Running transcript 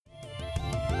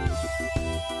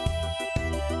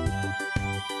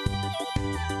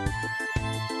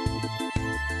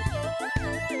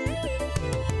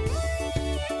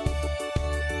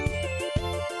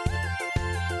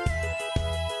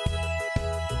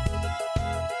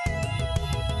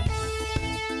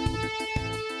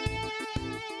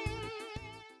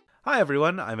Hi,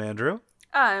 everyone. I'm Andrew.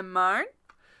 I'm Marn.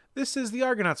 This is the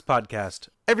Argonauts podcast.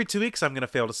 Every 2 weeks, I'm going to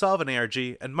fail to solve an ARG,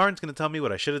 and Martin's going to tell me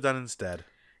what I should have done instead.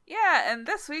 Yeah, and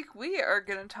this week we are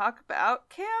going to talk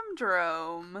about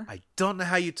Camdrome. I don't know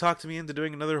how you talked me into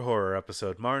doing another horror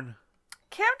episode, Martin.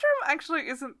 Camdrome actually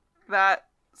isn't that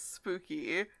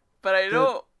spooky, but I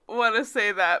don't want to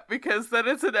say that because then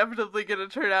it's inevitably going to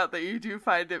turn out that you do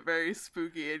find it very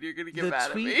spooky and you're going to get mad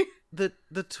at me.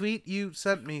 The tweet you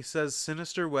sent me says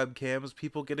sinister webcams,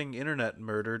 people getting internet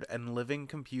murdered, and living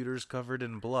computers covered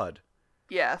in blood.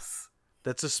 Yes.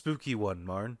 That's a spooky one,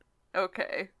 Marn.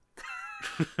 Okay.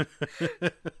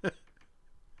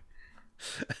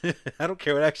 I don't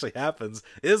care what actually happens.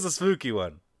 It is a spooky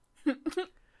one.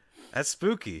 That's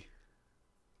spooky.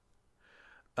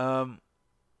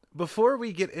 Before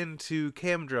we get into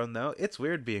Camdrome, though, it's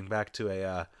weird being back to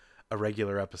a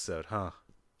regular episode, huh?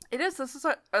 It is. This is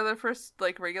the first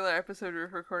regular episode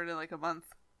we've recorded in a month.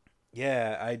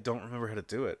 Yeah, I don't remember how to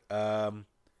do it.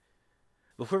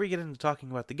 Before we get into talking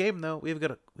about the game, though,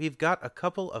 we've got a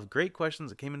couple of great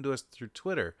questions that came into us through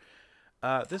Twitter.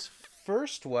 This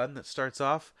first one that starts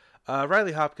off,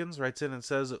 Riley Hopkins writes in and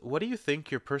says, "What do you think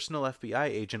your personal FBI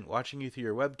agent watching you through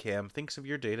your webcam thinks of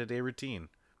your day-to-day routine?"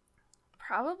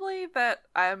 Probably that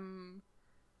I'm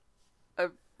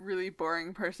a really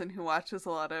boring person who watches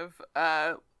a lot of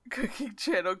cooking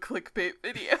channel clickbait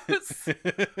videos.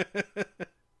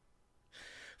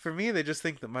 For me, they just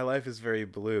think that my life is very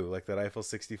blue, like that Eiffel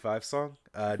 65 song,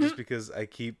 just because I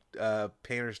keep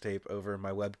painter's tape over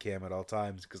my webcam at all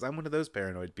times, because I'm one of those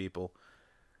paranoid people.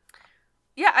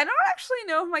 Yeah, I don't actually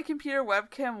know if my computer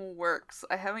webcam works.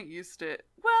 I haven't used it.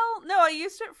 Well, no, I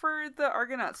used it for the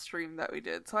Argonaut stream that we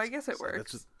did, so I guess it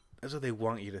works. That's what they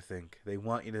want you to think. They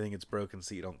want you to think it's broken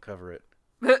so you don't cover it.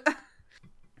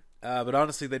 But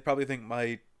honestly, they'd probably think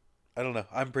I don't know,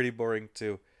 I'm pretty boring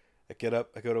too. I get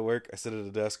up, I go to work, I sit at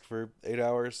a desk for 8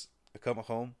 hours, I come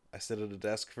home, I sit at a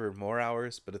desk for more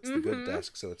hours, but it's the good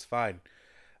desk, so it's fine.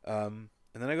 And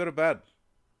then I go to bed.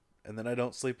 And then I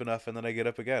don't sleep enough, and then I get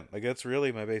up again. That's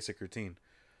really my basic routine.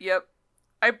 Yep.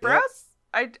 I browse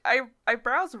I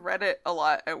browse Reddit a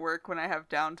lot at work when I have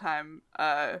downtime,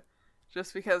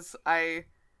 just because I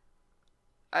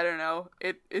don't know,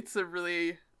 it's a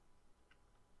really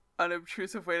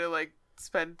unobtrusive way to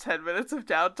spend 10 minutes of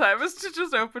downtime is to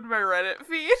just open my Reddit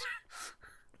feed.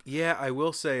 Yeah, I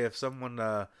will say if someone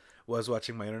was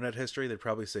watching my internet history, they'd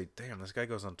probably say, "Damn, this guy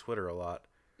goes on Twitter a lot."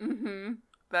 Mm-hmm.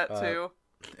 That too.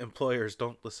 Employers,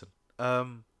 don't listen. I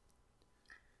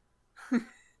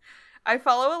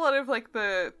follow a lot of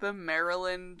the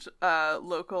Maryland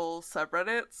local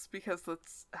subreddits because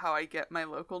that's how I get my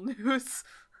local news.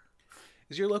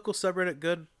 Is your local subreddit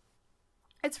good?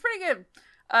 It's pretty good.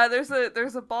 There's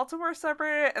a Baltimore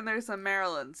subreddit and there's a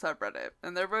Maryland subreddit,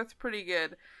 and they're both pretty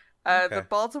good. Okay. The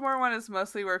Baltimore one is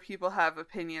mostly where people have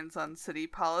opinions on city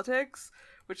politics,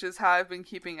 which is how I've been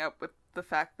keeping up with the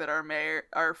fact that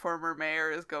our former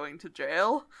mayor is going to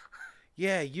jail.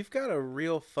 Yeah, you've got a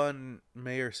real fun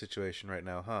mayor situation right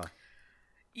now, huh?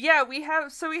 Yeah, we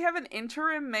have an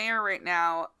interim mayor right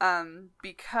now,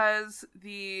 because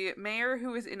the mayor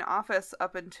who was in office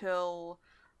up until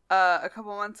a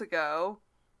couple months ago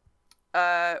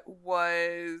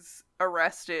was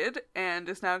arrested and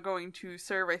is now going to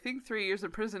serve, I think, 3 years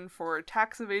in prison for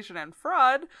tax evasion and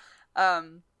fraud.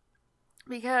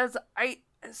 Because I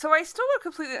still don't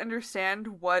completely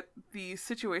understand what the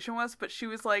situation was, but she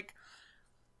was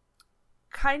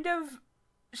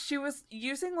she was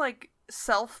using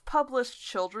self-published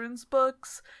children's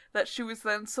books that she was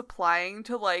then supplying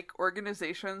to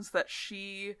organizations that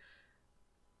she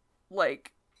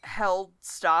held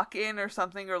stock in or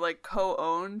something, or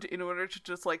co-owned, in order to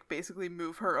just basically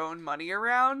move her own money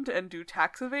around and do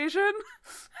tax evasion.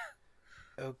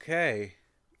 Okay.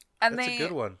 And that's a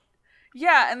good one.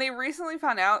 Yeah, and they recently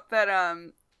found out that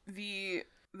the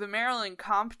Maryland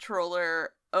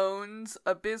comptroller owns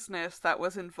a business that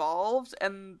was involved,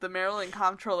 and the Maryland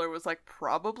comptroller was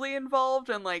probably involved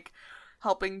in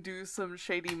helping do some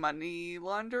shady money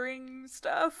laundering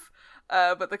stuff.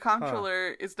 But the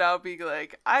comptroller is now being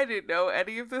I didn't know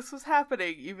any of this was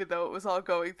happening, even though it was all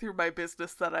going through my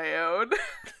business that I own.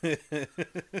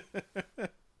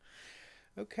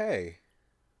 Okay.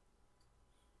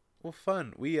 Well,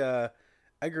 fun.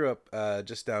 I grew up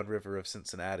just downriver of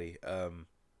Cincinnati,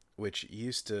 which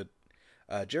used to,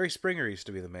 Jerry Springer used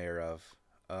to be the mayor of,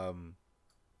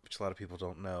 which a lot of people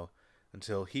don't know,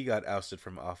 until he got ousted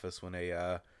from office when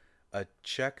a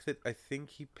check that I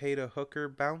think he paid a hooker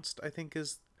bounced, I think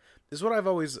is what I've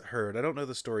always heard. I don't know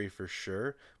the story for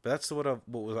sure, but that's what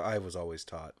I was always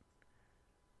taught.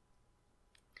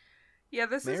 Yeah,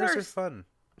 Mayors are fun.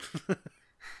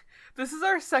 This is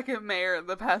our second mayor in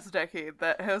the past decade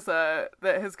that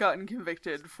has gotten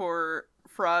convicted for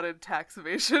fraud and tax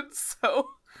evasion.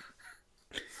 So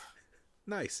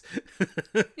Nice.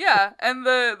 yeah, and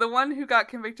the one who got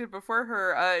convicted before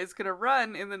her is gonna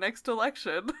run in the next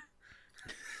election.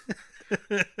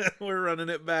 We're running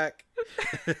it back.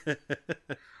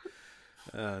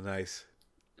 Nice.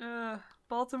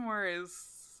 Baltimore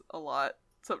is a lot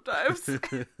sometimes.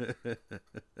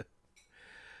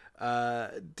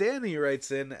 Danny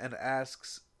writes in and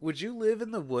asks, would you live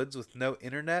in the woods with no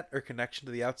internet or connection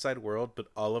to the outside world, but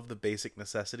all of the basic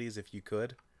necessities if you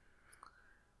could?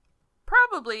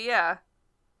 Probably, yeah.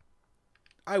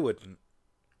 I wouldn't.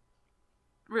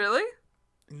 Really?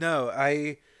 No,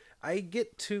 I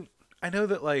know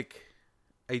that, like,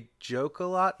 I joke a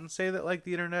lot and say that, like,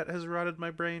 the internet has rotted my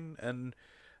brain and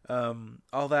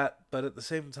all that, but at the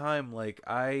same time, like,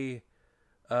 a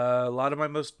lot of my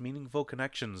most meaningful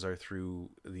connections are through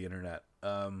the internet.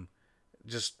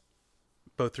 Just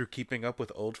both through keeping up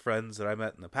with old friends that I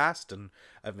met in the past, and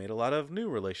I've made a lot of new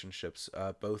relationships,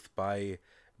 both by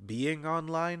being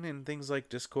online in things like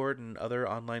Discord and other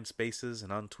online spaces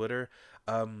and on Twitter,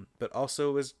 but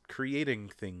also as creating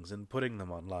things and putting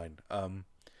them online.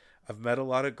 I've met a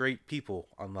lot of great people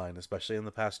online, especially in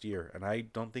the past year, and I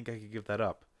don't think I could give that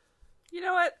up. You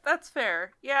know what? That's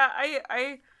fair. Yeah,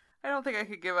 I don't think I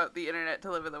could give up the internet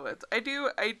to live in the woods. I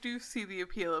do see the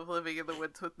appeal of living in the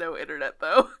woods with no internet,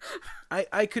 though.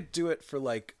 I could do it for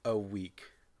like a week,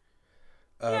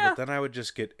 Yeah. but then I would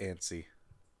just get antsy.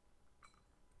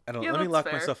 I don't. Yeah, Let me that's lock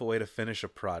fair. myself away to finish a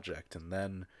project, and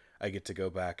then I get to go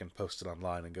back and post it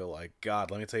online and go like, God,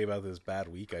 let me tell you about this bad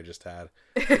week I just had.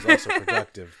 It was also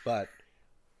productive, but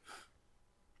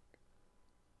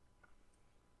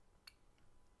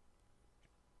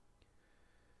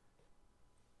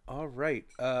all right.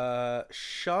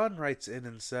 Sean writes in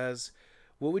and says,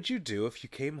 what would you do if you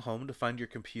came home to find your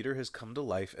computer has come to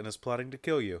life and is plotting to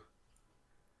kill you?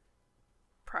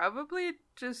 Probably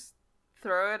just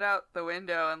throw it out the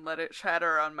window and let it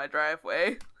shatter on my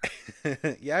driveway.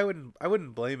 Yeah, I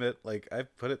wouldn't blame it. Like,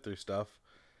 I've put it through stuff.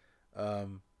 I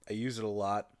use it a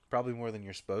lot, probably more than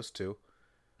you're supposed to.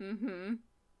 Mm-hmm.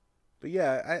 But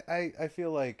yeah, I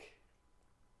feel like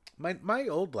my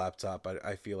old laptop,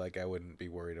 I feel like I wouldn't be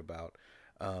worried about.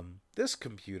 This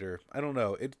computer, I don't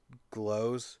know, it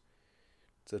glows.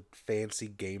 It's a fancy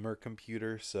gamer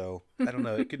computer, so I don't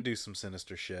know, it could do some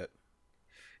sinister shit.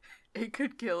 It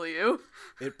could kill you.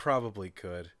 It probably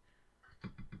could.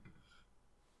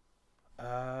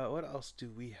 What else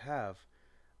do we have?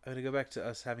 I'm gonna go back to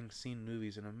us having seen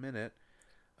movies in a minute.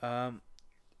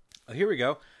 Here we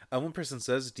go. One person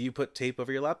says, do you put tape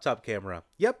over your laptop camera?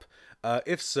 Yep.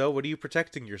 If so, what are you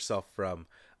protecting yourself from?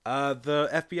 The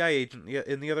FBI agent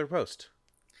in the other post.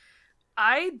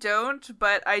 I don't,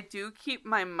 but I do keep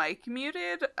my mic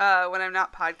muted when I'm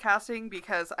not podcasting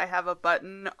because I have a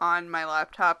button on my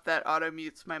laptop that auto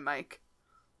mutes my mic.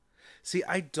 See,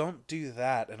 I don't do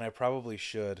that, and I probably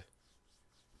should.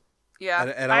 Yeah.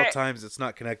 At all times, it's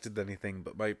not connected to anything,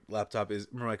 but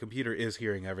my computer is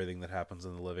hearing everything that happens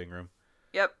in the living room.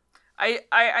 Yep.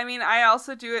 I mean, I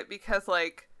also do it because,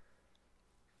 like,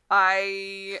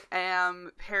 I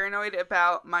am paranoid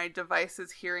about my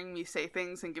devices hearing me say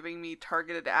things and giving me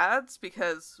targeted ads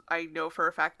because I know for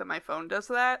a fact that my phone does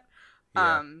that.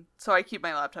 Yeah. So I keep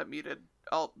my laptop muted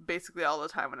basically all the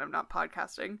time when I'm not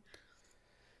podcasting.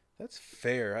 That's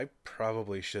fair. I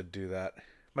probably should do that.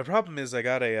 My problem is I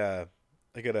got a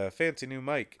fancy new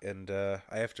mic, and I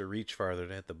have to reach farther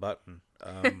to hit the button,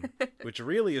 which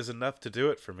really is enough to do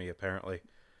it for me, apparently.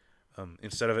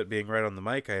 Instead of it being right on the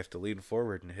mic, I have to lean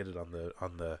forward and hit it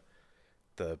on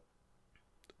the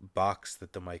box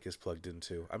that the mic is plugged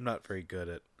into. I'm not very good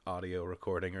at audio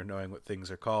recording or knowing what things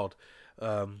are called.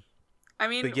 I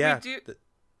mean, but yeah, we do.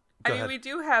 Go ahead. We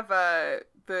do have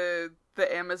the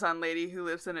Amazon lady who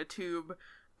lives in a tube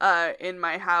in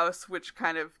my house, which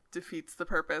kind of defeats the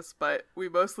purpose, but we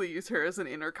mostly use her as an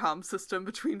intercom system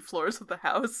between floors of the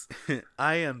house.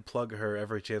 I unplug her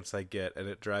every chance I get, and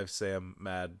it drives Sam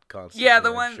mad constantly. Yeah,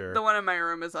 the one in my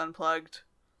room is unplugged.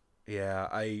 Yeah,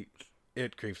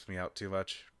 it creeps me out too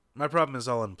much. My problem is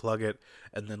I'll unplug it,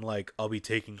 and then, like, I'll be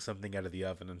taking something out of the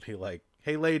oven and be like,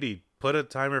 hey lady, put a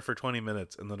timer for 20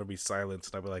 minutes, and then it'll be silence,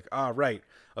 and I'll be like, right,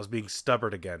 I was being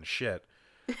stubborn again, shit.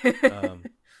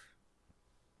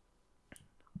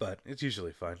 But it's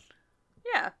usually fine.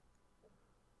 Yeah.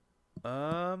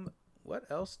 What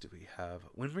else do we have?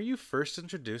 When were you first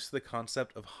introduced to the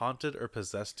concept of haunted or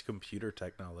possessed computer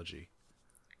technology?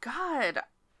 God,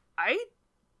 I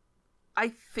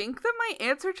think that my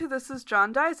answer to this is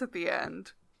John dies at the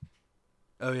end.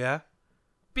 Oh, yeah?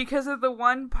 because of the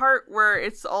one part where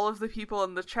it's all of the people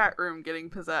in the chat room getting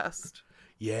possessed.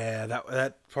 Yeah,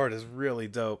 that part is really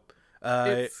dope.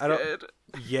 It's I don't. good.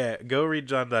 Yeah, go read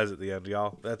John Dies at the end,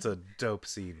 y'all. That's a dope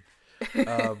scene.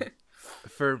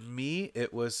 For me,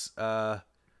 it was I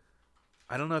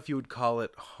don't know if you would call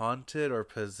it haunted or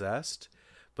possessed,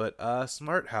 but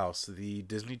Smart House, the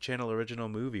Disney Channel original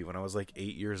movie, when I was like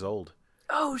 8 years old.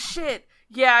 Oh shit!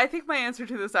 Yeah, I think my answer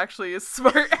to this actually is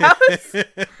Smart House.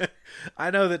 I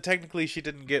know that technically she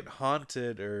didn't get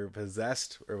haunted or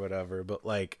possessed or whatever, but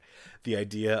like the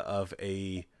idea of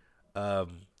a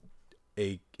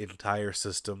entire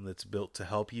system that's built to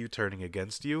help you turning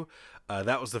against you,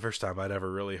 that was the first time I'd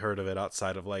ever really heard of it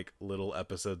outside of like little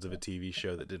episodes of a TV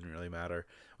show that didn't really matter.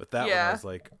 With that one, I was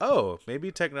like, oh,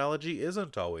 maybe technology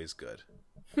isn't always good.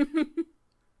 And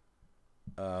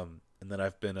then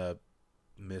I've been not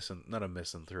a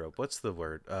misanthrope. What's the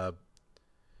word? I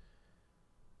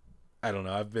don't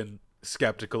know. I've been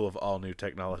skeptical of all new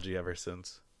technology ever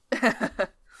since.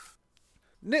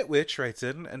 Nitwitch writes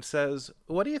in and says,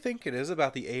 what do you think it is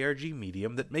about the ARG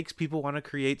medium that makes people want to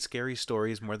create scary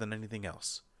stories more than anything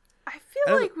else? I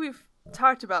feel like we've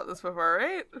talked about this before,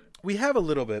 right? We have a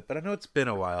little bit, but I know it's been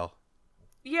a while.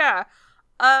 Yeah.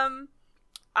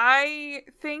 I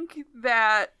think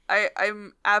that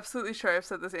I'm absolutely sure I've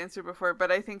said this answer before,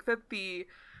 but I think that the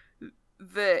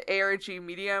ARG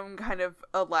medium kind of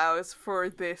allows for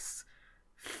this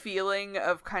feeling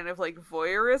of kind of like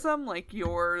voyeurism, like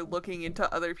you're looking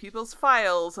into other people's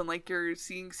files and like you're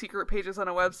seeing secret pages on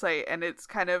a website, and it's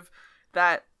kind of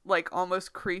that like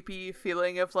almost creepy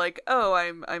feeling of like, oh,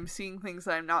 I'm seeing things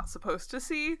that I'm not supposed to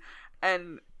see,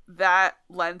 and that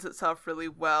lends itself really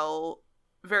well,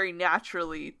 very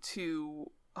naturally,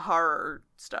 to horror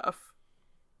stuff.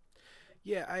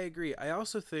 Yeah, I agree. I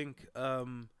also think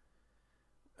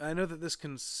I know that this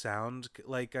can sound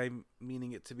like I'm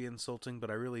meaning it to be insulting, but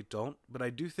I really don't. But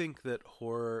I do think that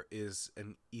horror is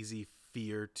an easy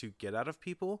fear to get out of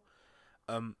people.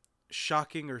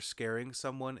 Shocking or scaring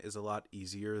someone is a lot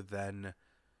easier than...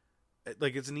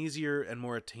 Like, it's an easier and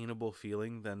more attainable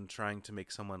feeling than trying to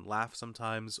make someone laugh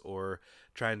sometimes or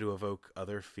trying to evoke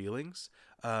other feelings.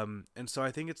 And so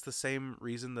I think it's the same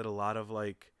reason that a lot of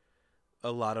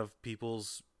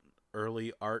people's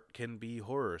early art can be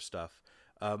horror stuff.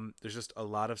 There's just a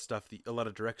lot of stuff, a lot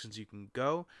of directions you can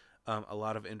go, a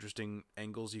lot of interesting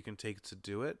angles you can take to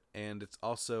do it, and it's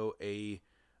also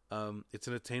it's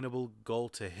an attainable goal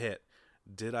to hit.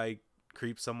 Did I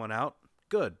creep someone out?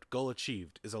 Good, goal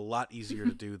achieved. Is a lot easier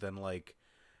to do than like,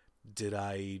 did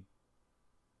I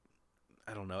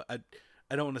don't know. I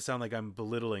don't want to sound like I'm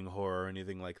belittling horror or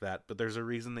anything like that, but there's a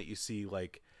reason that you see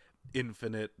like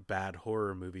infinite bad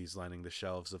horror movies lining the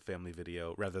shelves of Family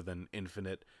Video rather than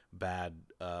infinite bad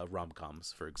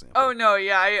rom-coms, for example. Oh no,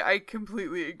 yeah, I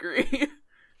completely agree.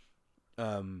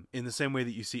 In the same way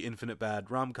that you see infinite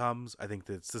bad rom-coms, I think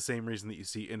that's the same reason that you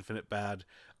see infinite bad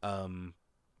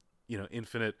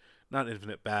not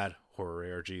infinite bad horror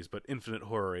ARGs, but infinite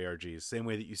horror ARGs. Same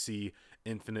way that you see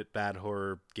infinite bad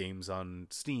horror games on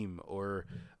Steam, or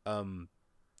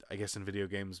I guess in video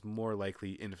games, more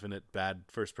likely infinite bad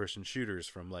first-person shooters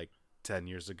from like 10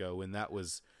 years ago, when that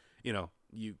was,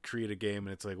 you create a game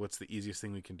and it's like, what's the easiest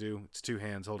thing we can do? It's two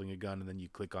hands holding a gun and then you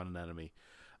click on an enemy.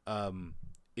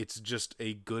 It's just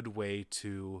a good way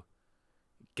to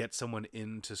get someone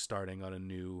into starting on a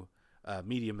new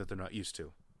medium that they're not used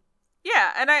to.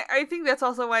 Yeah, and I think that's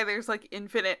also why there's like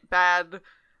infinite bad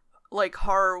like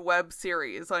horror web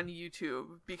series on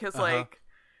YouTube, because like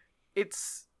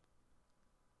it's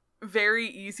very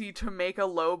easy to make a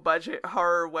low budget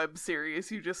horror web series.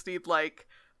 You just need like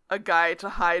a guy to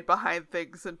hide behind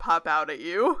things and pop out at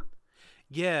you.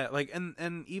 Yeah, like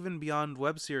and even beyond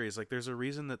web series, like there's a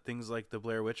reason that things like the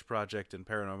Blair Witch Project and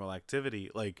Paranormal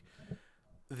Activity, like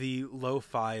the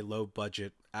lo-fi, low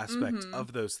budget aspect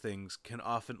of those things can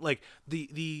often, like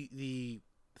the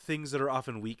things that are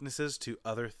often weaknesses to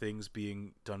other things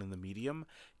being done in the medium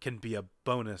can be a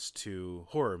bonus to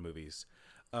horror movies.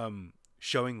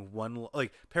 Showing one,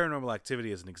 like Paranormal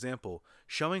Activity as an example,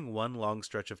 showing one long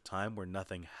stretch of time where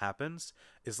nothing happens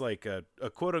is like a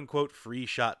quote unquote free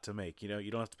shot to make. You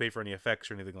don't have to pay for any effects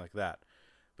or anything like that.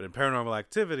 But in Paranormal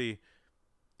Activity,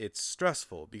 it's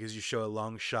stressful because you show a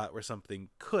long shot where something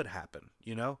could happen,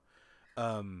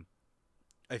 I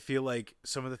feel like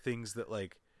some of the things that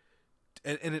like,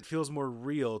 and it feels more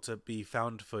real to be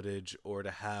found footage or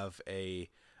to have a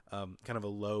kind of a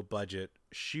low budget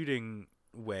shooting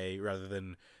way rather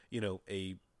than,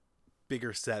 a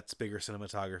bigger sets, bigger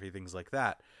cinematography, things like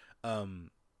that.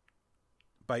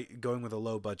 By going with a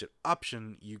low budget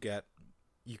option, you get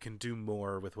you can do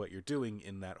more with what you're doing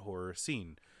in that horror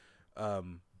scene.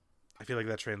 I feel like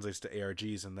that translates to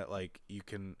ARGs, and that like you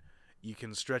can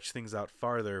stretch things out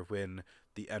farther when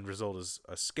the end result is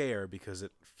a scare, because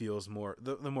it feels more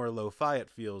the more lo-fi it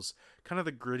feels, kind of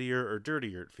the grittier or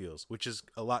dirtier it feels, which is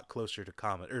a lot closer to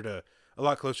comedy, or to a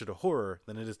lot closer to horror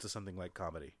than it is to something like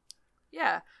comedy.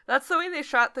 Yeah, that's the way they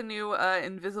shot the new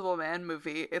Invisible Man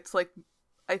movie. It's like,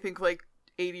 I think like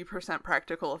 80%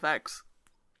 practical effects.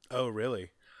 Oh,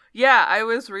 really? Yeah, I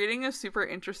was reading a super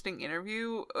interesting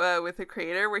interview with the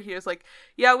creator where he was like,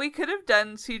 yeah, we could have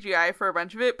done CGI for a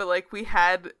bunch of it, but like we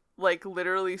had like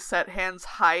literally set hands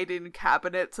hide in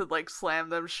cabinets and like slam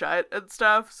them shut and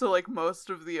stuff. So like most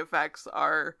of the effects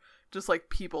are just like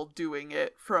people doing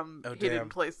it from hidden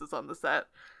places on the set.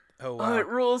 Oh, wow. Oh, it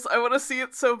rules. I want to see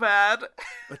it so bad.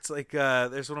 It's like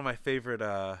there's one of my favorite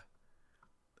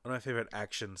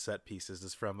action set pieces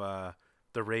is from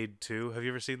The Raid 2. Have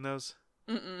you ever seen those?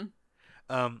 Mm-mm.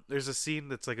 There's a scene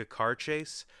that's like a car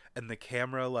chase, and the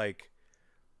camera, like,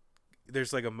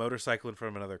 there's like a motorcycle in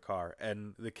front of another car,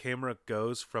 and the camera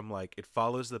goes from like, it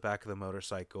follows the back of the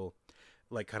motorcycle,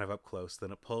 like kind of up close,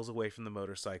 then it pulls away from the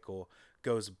motorcycle,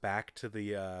 goes back to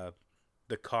the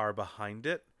car behind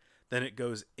it, then it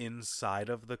goes inside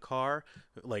of the car,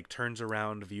 like turns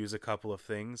around, views a couple of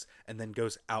things, and then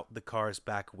goes out the car's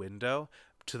back window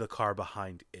to the car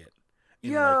behind it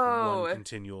in like one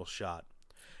continual shot.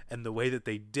 And the way that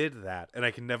they did that, and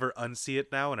I can never unsee it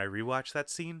now when I rewatch that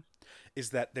scene,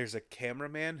 is that there's a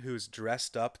cameraman who's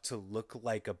dressed up to look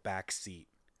like a back seat.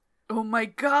 Oh my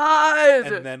god!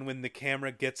 And then when the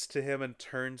camera gets to him and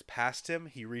turns past him,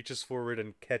 he reaches forward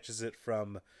and catches it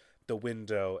from the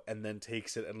window and then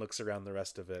takes it and looks around the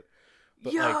rest of it.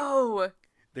 But like,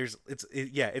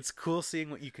 it's cool seeing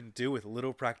what you can do with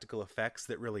little practical effects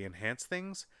that really enhance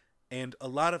things. And a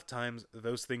lot of times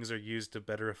those things are used to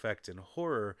better effect in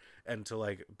horror and to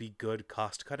like be good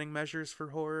cost-cutting measures for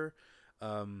horror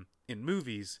in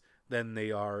movies than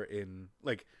they are in,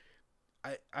 like,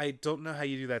 I don't know how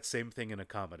you do that same thing in a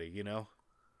comedy, you know?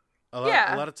 A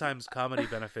lot of times comedy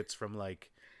benefits from, like,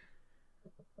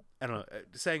 I don't know,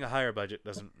 saying a higher budget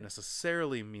doesn't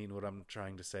necessarily mean what I'm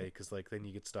trying to say, because like then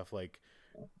you get stuff like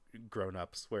Grown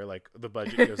Ups, where like the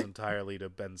budget goes entirely to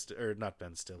not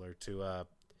Ben Stiller, to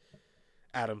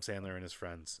Adam Sandler and his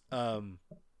friends.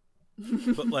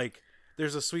 But like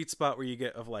there's a sweet spot where you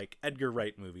get of like Edgar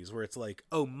Wright movies where it's like,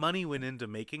 oh, money went into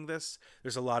making this.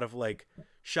 There's a lot of like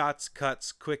shots,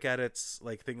 cuts, quick edits,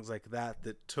 like things like that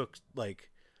took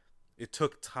like, it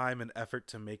took time and effort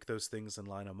to make those things and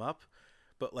line them up.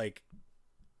 But like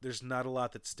there's not a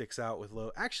lot that sticks out with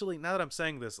low. Actually, now that I'm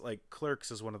saying this, like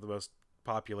Clerks is one of the most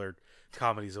popular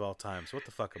comedies of all time. So what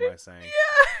the fuck am I saying? Yeah.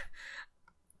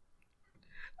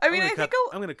 I mean, I'm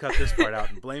going to cut this part out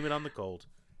and blame it on the cold.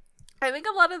 I think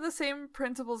a lot of the same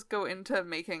principles go into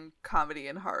making comedy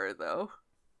and horror, though.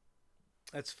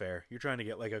 That's fair. You're trying to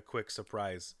get like a quick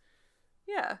surprise.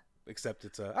 Yeah. Except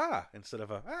it's a instead of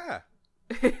a ah.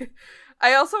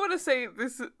 I also want to say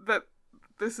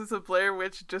this is a Blair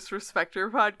Witch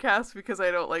disrespecter podcast because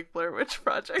I don't like Blair Witch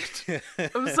Project.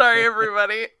 I'm sorry,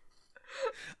 everybody.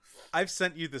 I've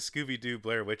sent you the Scooby-Doo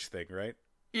Blair Witch thing, right?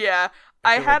 Yeah,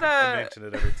 I mention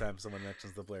it every time someone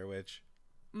mentions the Blair Witch.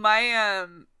 I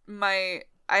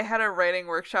had a writing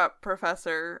workshop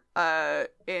professor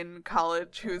in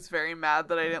college who was very mad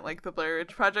that I didn't like the Blair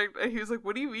Witch Project, and he was like,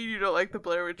 "What do you mean you don't like the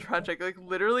Blair Witch Project? Like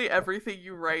literally everything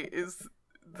you write is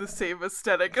the same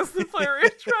aesthetic as the Blair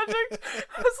Witch Project."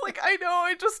 I was like, "I know,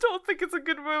 I just don't think it's a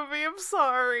good movie. I'm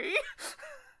sorry."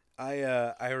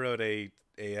 I wrote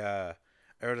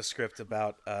a script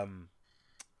about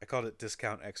I called it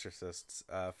Discount Exorcists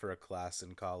for a class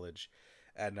in college,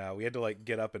 and we had to like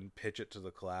get up and pitch it to the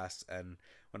class. And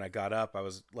when I got up, I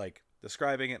was like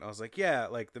describing it, and I was like, yeah,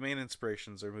 like the main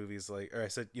inspirations are movies like, or I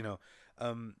said,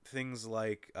 things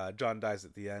like John Dies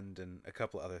at the End and a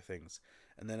couple other things.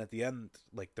 And then at the end,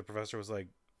 like the professor was like,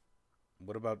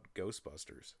 "What about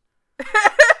Ghostbusters?"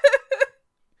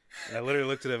 And I literally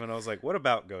looked at him and I was like, "What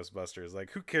about Ghostbusters? Like,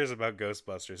 who cares about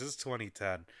Ghostbusters? This is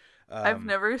 2010. I've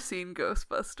never seen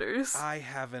Ghostbusters. I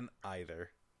haven't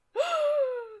either.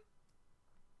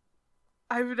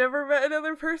 I've never met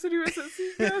another person who hasn't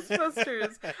seen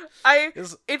Ghostbusters.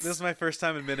 This is my first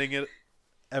time admitting it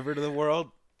ever to the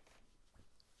world.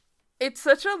 It's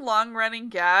such a long-running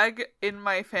gag in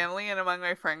my family and among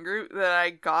my friend group that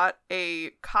I got a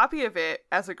copy of it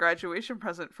as a graduation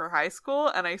present for high school,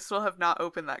 and I still have not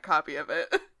opened that copy of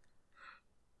it.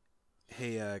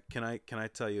 Hey, can I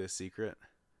tell you a secret?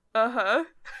 Uh-huh.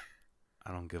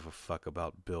 I don't give a fuck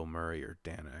about Bill Murray or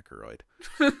Dan Aykroyd.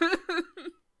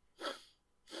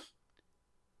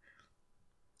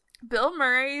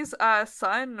 Jerry's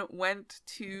son went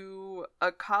to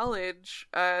a college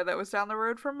that was down the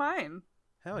road from mine.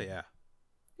 Hell yeah.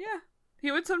 Yeah.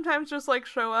 He would sometimes just like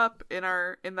show up in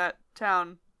that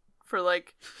town for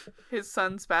like his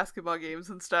son's basketball games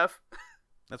and stuff.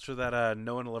 That's where that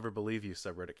No One Will Ever Believe You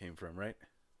subreddit came from, right?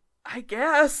 I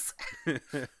guess. Do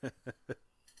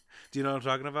you know what I'm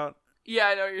talking about? Yeah,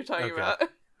 I know what you're talking about.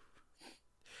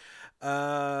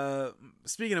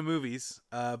 Speaking of movies,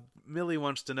 Millie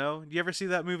wants to know, do you ever see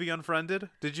that movie Unfriended?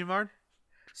 Did you, Marn?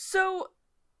 So,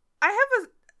 I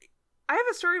have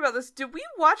a story about this. Did we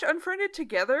watch Unfriended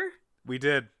together? We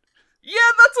did. Yeah,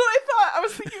 that's what I thought. I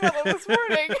was thinking about that this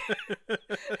morning.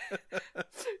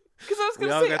 Because I was going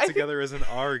to say, we all got together as an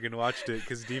ARG and watched it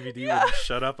because DVD wouldn't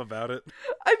shut up about it.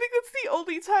 I think that's the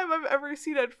only time I've ever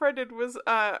seen Unfriended was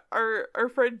our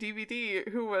friend DVD,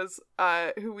 who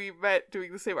we met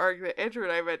doing the same ARG that Andrew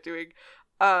and I met doing.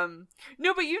 No,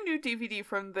 but you knew DVD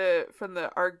from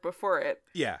the ARG before it.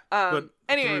 Yeah. But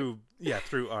anyway,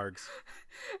 through ARGs.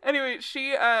 Anyway,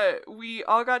 we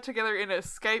all got together in a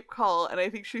Skype call, and I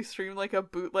think she streamed like a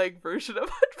bootleg version of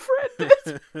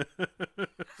Unfriended.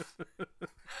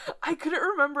 I couldn't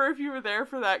remember if you were there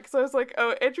for that, because I was like,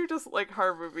 oh, Andrew doesn't like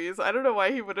horror movies. I don't know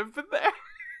why he would have been there.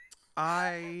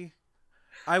 I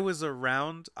was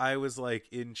around. I was like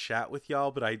in chat with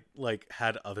y'all, but I like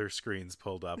had other screens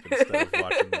pulled up instead of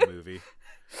watching the movie.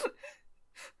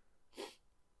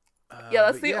 Yeah,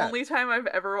 that's the only time I've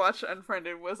ever watched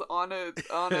Unfriended was on a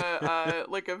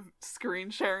like a screen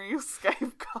sharing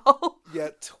Skype call. Yeah,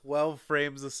 12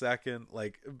 frames a second,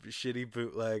 like shitty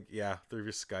bootleg. Yeah, through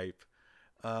your Skype.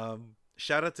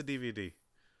 Shout out to DVD.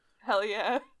 Hell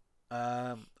yeah.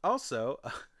 Also,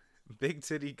 Big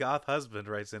Titty Goth Husband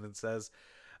writes in and says,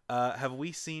 have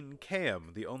we seen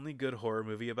Cam, the only good horror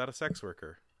movie about a sex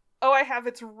worker? Oh, I have.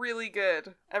 It's really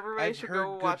good. Everybody I've should heard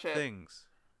go watch good it. Things.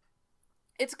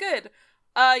 It's good.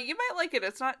 You might like it.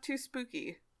 It's not too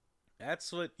spooky.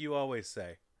 That's what you always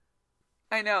say.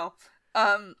 I know.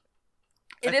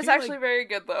 It is actually very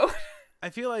good, though. I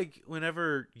feel like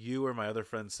whenever you or my other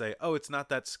friends say, oh, it's not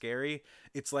that scary,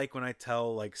 it's like when I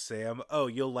tell, like, Sam, oh,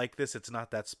 you'll like this, it's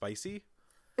not that spicy.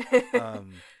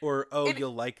 Or, oh,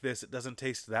 you'll like this, it doesn't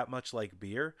taste that much like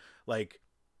beer. Like,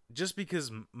 just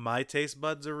because my taste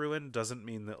buds are ruined doesn't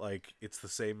mean that, like, it's the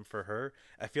same for her.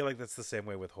 I feel like that's the same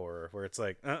way with horror, where it's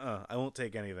like, I won't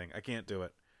take anything. I can't do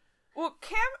it. Well,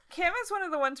 Cam is one of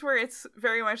the ones where it's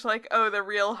very much like, oh, the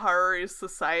real horror is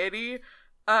society.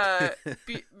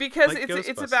 Because like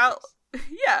it's about,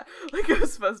 yeah, like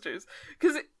Ghostbusters.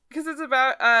 Because it's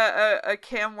about a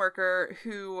cam worker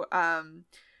who,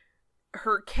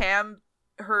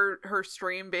 her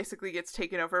stream basically gets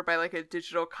taken over by like a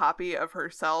digital copy of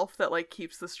herself that like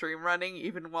keeps the stream running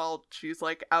even while she's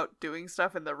like out doing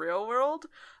stuff in the real world.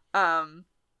 And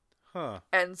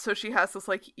so she has this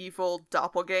like evil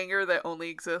doppelganger that only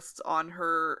exists on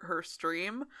her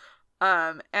stream.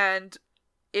 And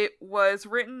it was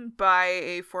written by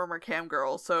a former cam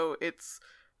girl, so it's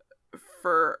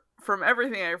from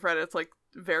everything I've read, it's like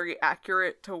very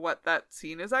accurate to what that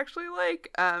scene is actually like.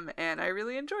 And I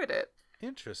really enjoyed it.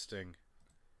 Interesting.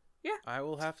 Yeah. I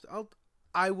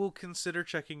will consider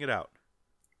checking it out.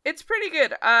 It's pretty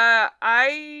good.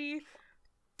 I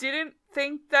didn't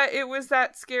think that it was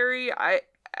that scary.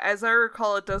 As I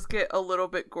recall, it does get a little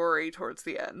bit gory towards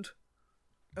the end.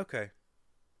 Okay.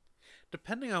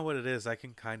 Depending on what it is, I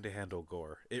can kind of handle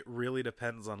gore. It really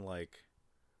depends on, like...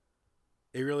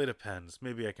 It really depends.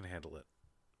 Maybe I can handle it.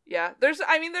 Yeah. There's not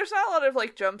a lot of,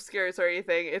 like, jump scares or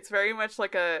anything. It's very much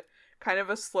like a... kind of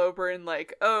a slow burn,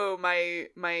 like, oh, my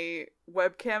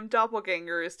webcam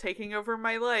doppelganger is taking over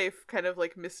my life, kind of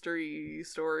like mystery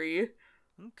story.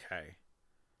 Okay.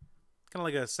 Kind of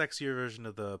like a sexier version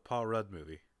of the Paul Rudd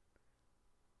movie.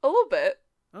 A little bit.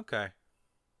 Okay.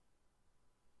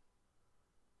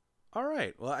 All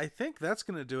right. Well, I think that's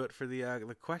gonna do it for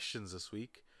the questions this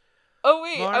week. Oh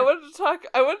wait, I wanted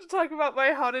to talk about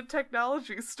my haunted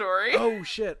technology story. Oh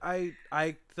shit! I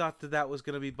thought that was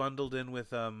gonna be bundled in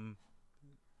with I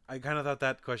kind of thought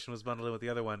that question was bundled in with the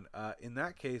other one. In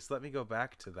that case, let me go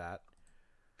back to that.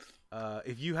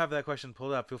 If you have that question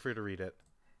pulled up, feel free to read it.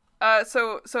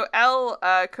 So Elle,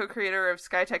 co-creator of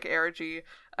Skytech ARG,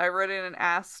 wrote in and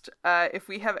asked if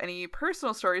we have any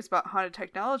personal stories about haunted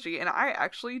technology, and I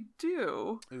actually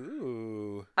do.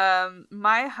 Ooh.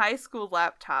 My high school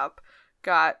laptop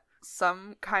got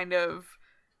some kind of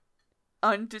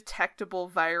undetectable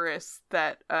virus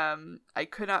that I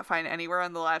could not find anywhere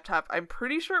on the laptop. I'm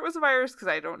pretty sure it was a virus because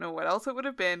I don't know what else it would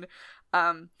have been.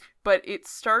 But it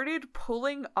started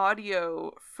pulling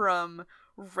audio from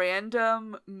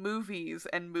random movies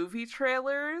and movie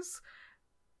trailers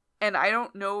and I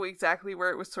don't know exactly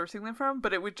where it was sourcing them from,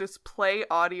 but it would just play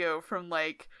audio from,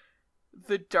 like,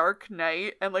 The Dark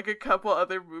Knight and, like, a couple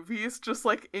other movies just,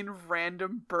 like, in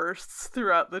random bursts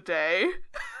throughout the day.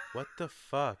 What the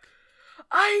fuck?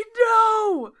 I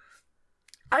know!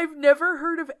 I've never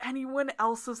heard of anyone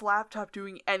else's laptop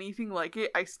doing anything like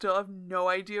it. I still have no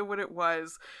idea what it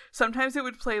was. Sometimes it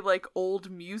would play, like, old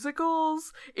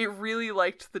musicals. It really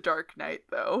liked The Dark Knight,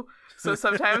 though. So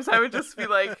sometimes I would just be,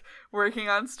 like, working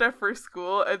on stuff for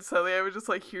school, and suddenly I would just,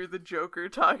 like, hear the Joker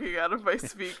talking out of my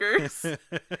speakers.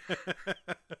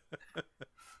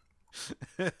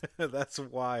 That's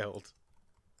wild.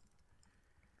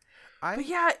 But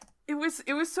yeah, it was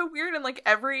so weird, and, like,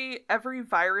 every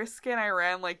virus scan I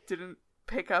ran, like, didn't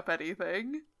pick up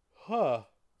anything. Huh.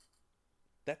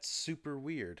 That's super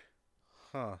weird.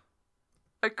 Huh.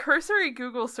 A cursory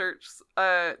Google search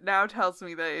now tells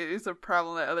me that it is a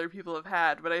problem that other people have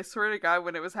had, but I swear to God,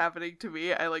 when it was happening to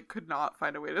me, I, like, could not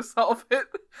find a way to solve it.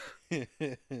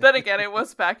 Then again, it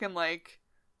was back in, like,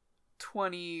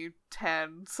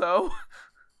 2010, so...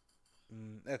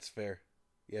 That's fair.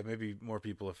 Yeah, maybe more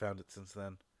people have found it since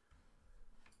then.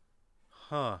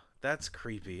 Huh. That's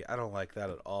creepy. I don't like that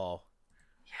at all.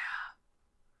 Yeah.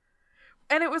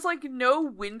 And it was like no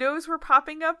windows were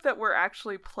popping up that were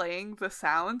actually playing the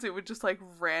sounds. It would just like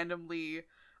randomly,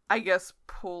 I guess,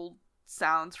 pull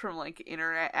sounds from like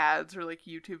internet ads or like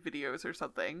YouTube videos or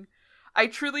something. I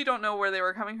truly don't know where they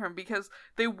were coming from because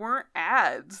they weren't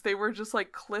ads. They were just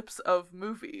like clips of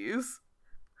movies.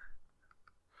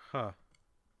 Huh.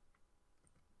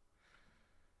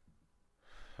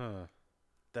 Huh.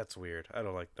 That's weird. I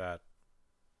don't like that.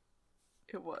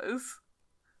 It was.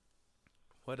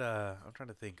 What, I'm trying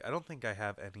to think. I don't think I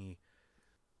have any...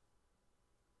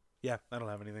 Yeah, I don't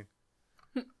have anything.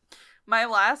 My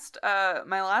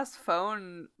last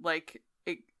phone, like,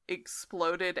 it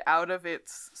exploded out of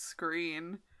its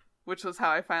screen, which was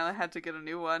how I finally had to get a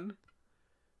new one.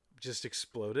 Just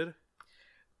exploded?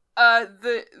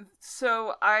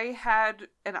 So I had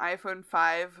an iPhone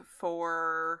 5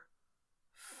 for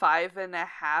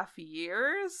 5.5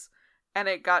 years, and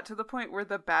it got to the point where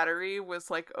the battery was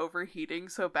like overheating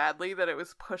so badly that it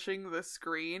was pushing the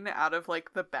screen out of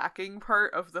like the backing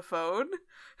part of the phone.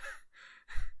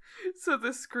 So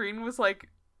the screen was like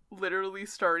literally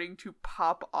starting to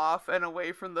pop off and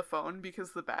away from the phone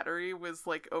because the battery was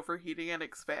like overheating and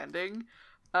expanding.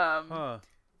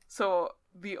 So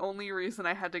the only reason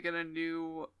I had to get a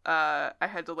new, I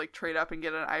had to like trade up and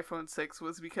get an iPhone 6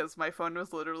 was because my phone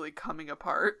was literally coming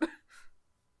apart.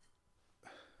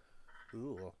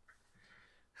 Ooh.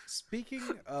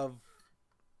 Speaking of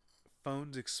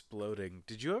phones exploding,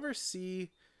 did you ever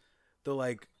see the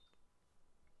like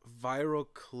viral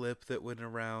clip that went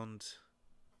around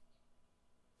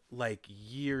like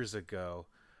years ago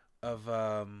of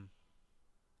a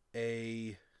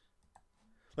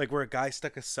like where a guy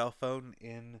stuck a cell phone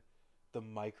in the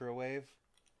microwave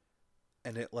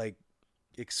and it like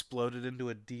exploded into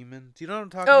a demon? Do you know what I'm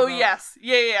talking about? Oh yes,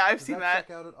 yeah, I've Does seen that that.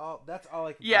 check out at all? That's all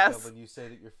I can Yes. think of when you say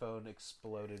that your phone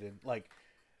exploded in like.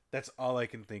 That's all I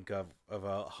can think of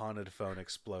a haunted phone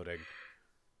exploding.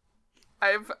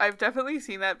 I've definitely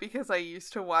seen that because I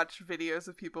used to watch videos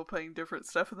of people putting different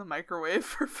stuff in the microwave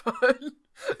for fun.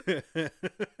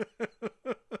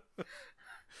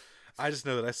 I just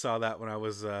know that I saw that when I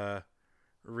was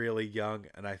really young,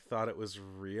 and I thought it was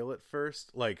real at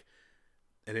first, like,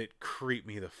 and it creeped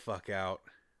me the fuck out.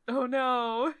 Oh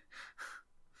no.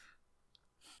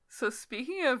 So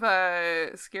speaking of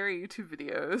scary YouTube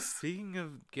videos, Speaking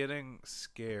of getting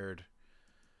scared,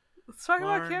 let's talk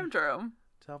about Lauren, Camdrome.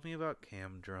 Tell me about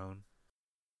Camdrone.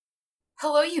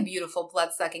 Hello, you beautiful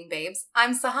blood-sucking babes.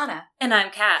 I'm Sahana. And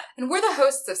I'm Kat. And we're the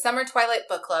hosts of Summer Twilight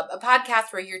Book Club, a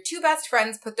podcast where your two best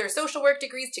friends put their social work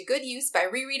degrees to good use by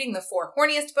rereading the 4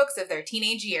 horniest books of their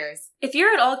teenage years. If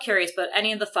you're at all curious about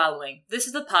any of the following, this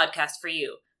is the podcast for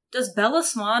you. Does Bella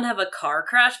Swan have a car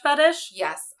crash fetish?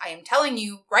 Yes, I am telling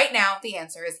you right now the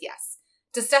answer is yes.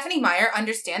 Does Stephenie Meyer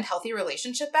understand healthy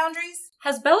relationship boundaries?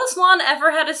 Has Bella Swan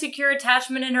ever had a secure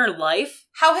attachment in her life?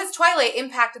 How has Twilight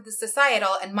impacted the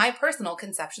societal and my personal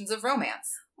conceptions of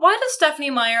romance? Why does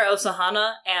Stephenie Meyer owe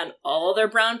Sahana and all other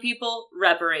brown people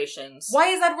reparations? Why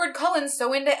is Edward Cullen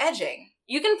so into edging?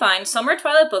 You can find Summer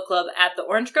Twilight Book Club at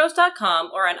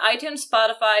theorangegross.com or on iTunes,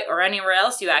 Spotify, or anywhere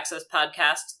else you access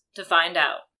podcasts to find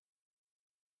out.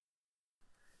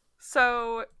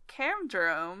 So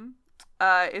Camdrome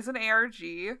is an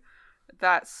ARG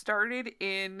that started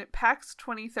in PAX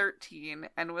 2013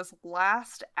 and was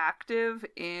last active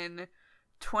in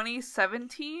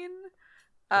 2017.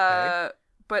 Okay.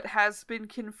 but has been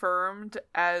confirmed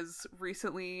as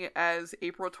recently as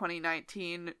April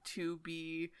 2019 to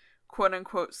be quote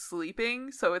unquote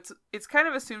sleeping. So it's kind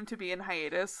of assumed to be in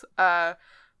hiatus,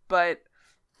 but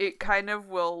it kind of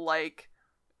will like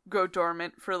go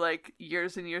dormant for like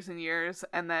years and years and years,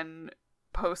 and then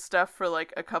post stuff for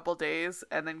like a couple days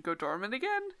and then go dormant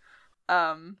again.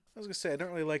 I was gonna say, I don't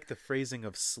really like the phrasing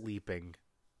of sleeping.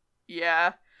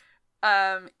 Yeah.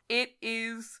 It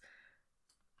is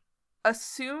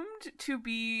assumed to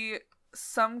be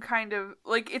some kind of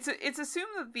like it's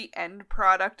assumed that the end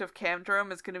product of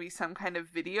Camdrome is going to be some kind of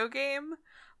video game,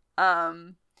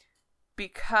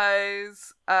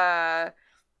 because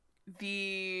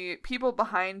the people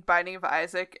behind Binding of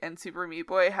Isaac and Super Meat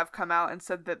Boy have come out and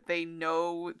said that they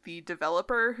know the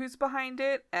developer who's behind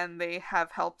it and they have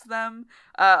helped them.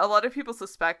 A lot of people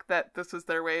suspect that this was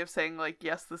their way of saying like,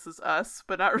 yes, this is us,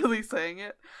 but not really saying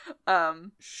it.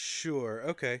 Sure,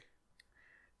 okay.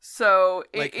 So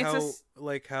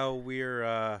like how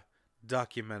we're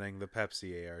documenting the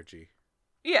Pepsi ARG.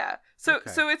 Yeah. So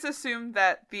Okay. so it's assumed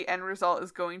that the end result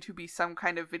is going to be some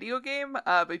kind of video game,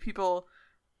 but people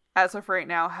as of right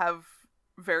now have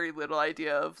very little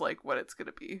idea of like what it's going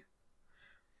to be.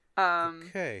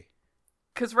 Okay.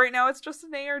 Cuz right now it's just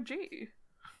an ARG.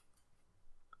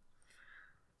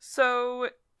 So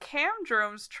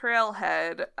Camdrome's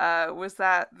trailhead was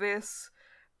that this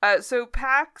so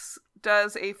PAX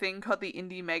does a thing called the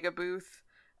Indie Mega Booth,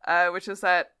 which is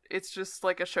that it's just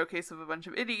like a showcase of a bunch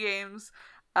of indie games.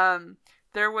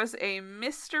 There was a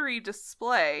mystery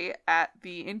display at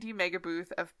the Indie Mega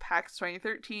Booth of PAX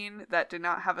 2013 that did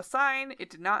not have a sign. It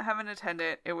did not have an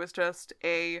attendant. It was just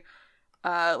a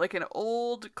like an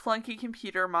old clunky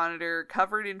computer monitor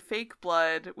covered in fake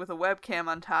blood with a webcam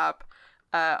on top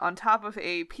of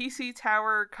a PC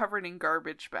tower covered in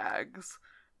garbage bags.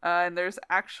 And there's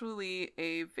actually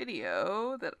a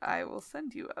video that I will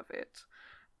send you of it.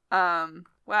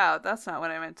 Wow, that's not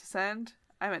what I meant to send.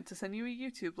 I meant to send you a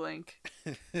YouTube link.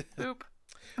 Oop.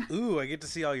 Ooh, I get to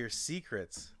see all your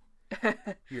secrets.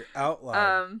 Your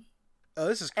outline. Oh,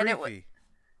 this is creepy.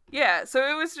 Yeah, so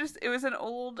it was an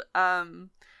old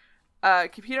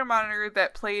computer monitor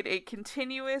that played a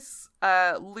continuous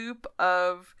loop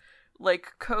of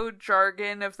like code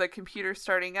jargon of the computer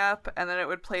starting up, and then it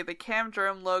would play the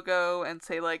Camdrome logo and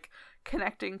say like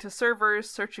connecting to servers,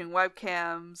 searching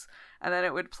webcams, and then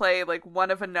it would play like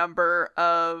one of a number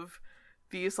of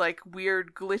these like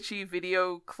weird glitchy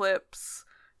video clips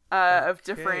of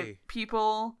different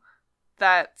people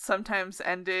that sometimes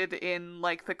ended in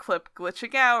like the clip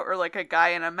glitching out or like a guy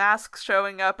in a mask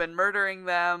showing up and murdering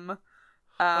them.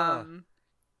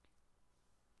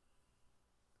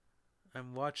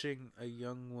 I'm watching a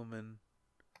young woman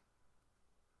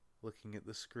looking at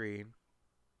the screen,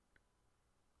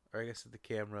 or I guess at the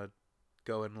camera,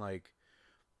 going like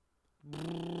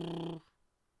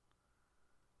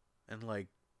and like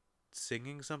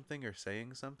singing something or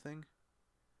saying something.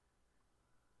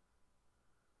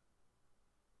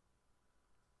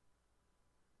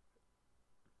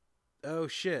 Oh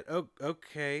shit. Oh,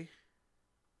 okay.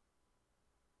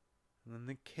 And then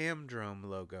the Camdrome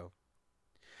logo.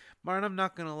 Martin, I'm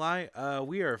not gonna lie,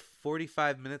 we are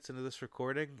 45 minutes into this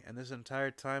recording, and this entire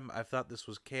time I thought this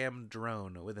was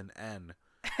Camdrone with an N.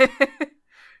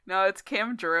 No, it's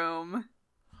Camdrome.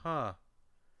 Huh.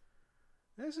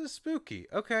 This is spooky.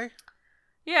 Okay.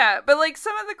 Yeah, but like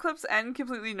some of the clips end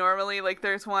completely normally. Like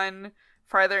there's one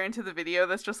farther into the video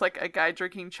that's just like a guy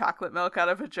drinking chocolate milk out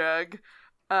of a jug.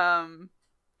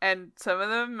 And some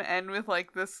of them end with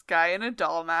like this guy in a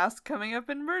doll mask coming up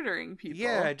and murdering people.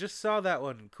 Yeah, I just saw that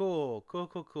one. Cool.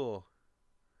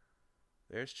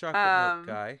 There's chocolate milk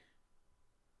guy.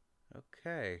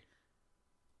 Okay.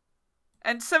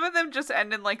 And some of them just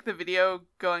end in like the video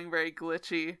going very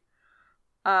glitchy.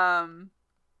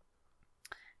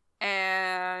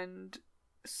 And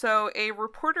so a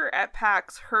reporter at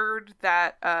PAX heard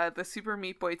that the Super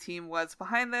Meat Boy team was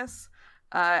behind this,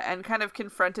 and kind of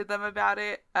confronted them about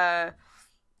it.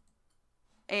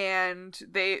 And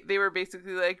they were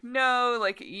basically like, no,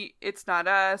 like it's not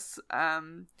us.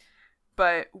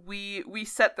 But we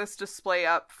set this display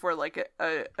up for like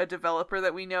a developer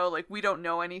that we know. Like we don't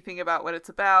know anything about what it's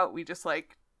about. We just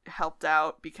like helped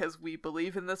out because we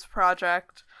believe in this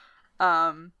project.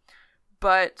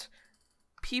 But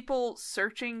people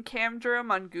searching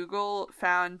Camdrome on Google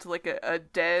found like a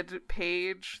dead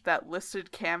page that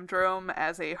listed Camdrome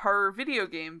as a horror video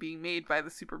game being made by the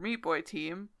Super Meat Boy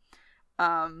team.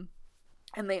 And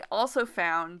they also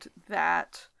found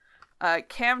that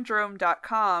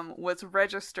Camdrome.com was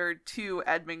registered to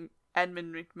Edmund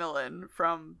McMillan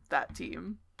from that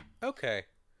team. Okay.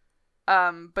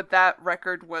 But that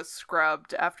record was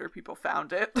scrubbed after people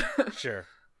found it. Sure.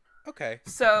 Okay.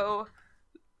 So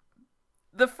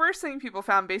the first thing people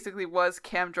found basically was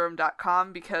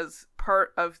camdrome.com, because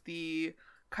part of the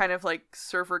kind of like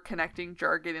server connecting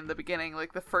jargon in the beginning,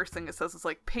 like the first thing it says is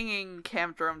like pinging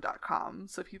camdrome.com.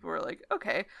 So people were like,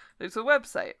 okay, there's a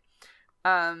website.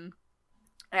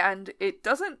 And it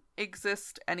doesn't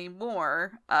exist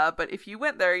anymore, but if you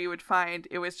went there, you would find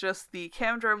it was just the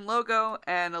Camdrome logo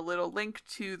and a little link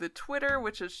to the Twitter,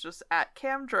 which is just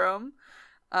 @Camdrome.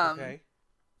 Okay.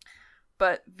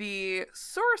 But the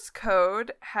source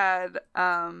code had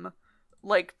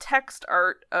like text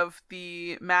art of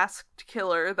the masked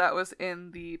killer that was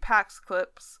in the PAX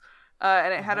clips,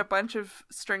 and it had a bunch of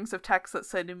strings of text that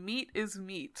said "meat is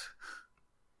meat."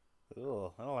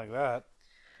 Ugh, I don't like that.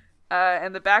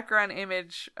 And the background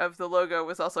image of the logo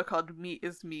was also called "Meat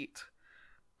is Meat."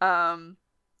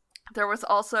 There was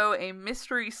also a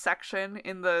mystery section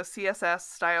in the CSS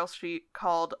style sheet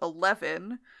called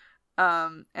 11,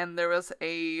 and there was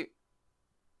a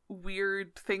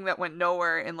weird thing that went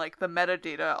nowhere in like the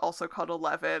metadata, also called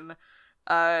 11,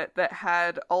 that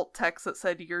had alt text that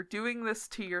said "You're doing this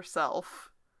to yourself."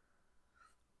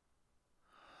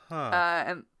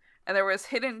 And there was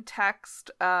hidden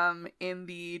text in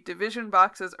the division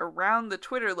boxes around the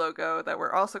Twitter logo that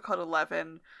were also called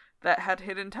 11, that had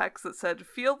hidden text that said,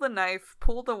 "Feel the knife,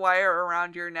 pull the wire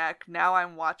around your neck, now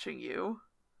I'm watching you."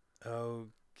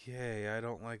 Okay, I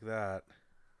don't like that.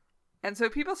 And so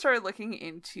people started looking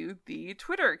into the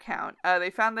Twitter account. They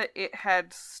found that it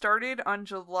had started in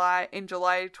July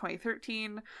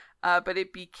 2013, but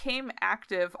it became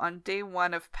active on day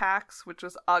 1 of PAX, which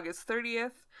was August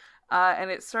 30th. And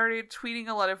it started tweeting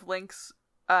a lot of links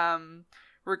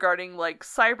regarding like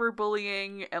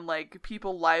cyberbullying and like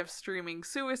people live streaming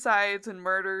suicides and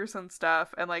murders and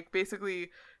stuff, and like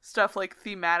basically stuff like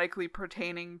thematically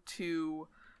pertaining to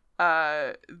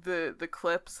the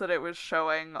clips that it was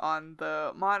showing on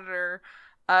the monitor.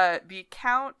 The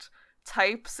account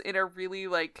types in a really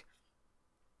like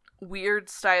weird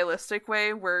stylistic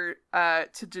way where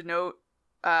to denote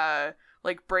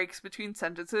like breaks between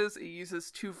sentences, it uses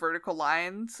 2 vertical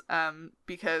lines,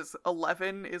 because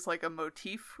 11 is like a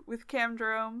motif with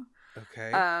Camdrome.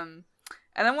 Okay. And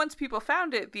then once people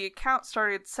found it, the account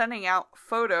started sending out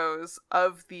photos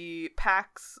of the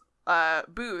PAX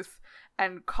booth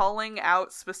and calling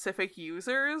out specific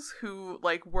users who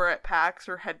like were at PAX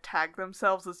or had tagged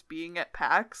themselves as being at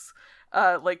PAX,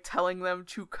 like telling them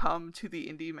to come to the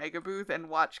Indie Mega Booth and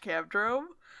watch Camdrome.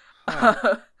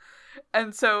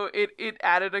 And so it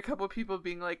added a couple people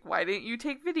being like, "Why didn't you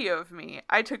take video of me?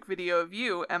 I took video of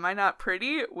you. Am I not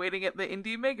pretty? Waiting at the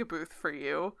Indie Mega Booth for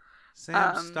you."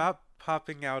 Sam, stop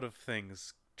popping out of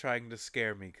things trying to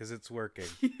scare me, because it's working.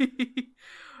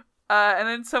 And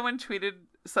then someone tweeted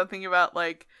something about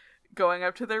like going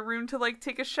up to their room to like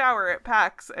take a shower at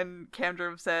PAX, and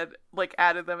Camdrome said, like,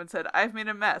 added them and said, "I've made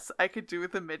a mess. I could do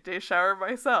with a midday shower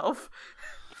myself."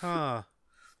 Huh.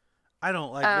 I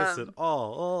don't like this at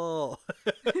all.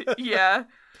 Oh. Yeah.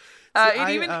 Go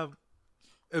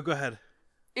ahead.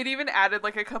 It even added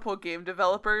like a couple game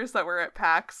developers that were at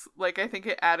PAX. Like I think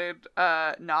it added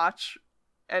Notch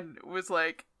and was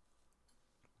like,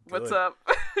 "What's Good. up?"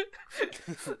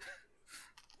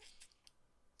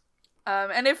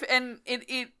 And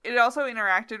it also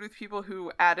interacted with people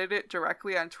who added it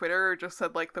directly on Twitter or just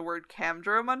said like the word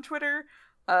Camdrome on Twitter,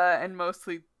 and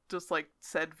mostly just like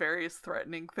said various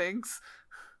threatening things.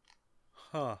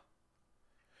 Huh.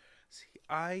 See,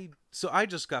 I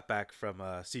just got back from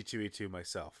C2E2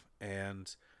 myself,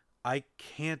 and I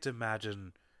can't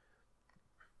imagine.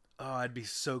 Oh, I'd be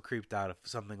so creeped out if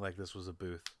something like this was a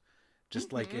booth,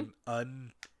 just like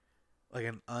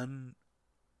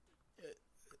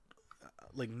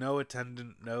like no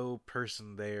attendant, no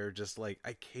person there, just like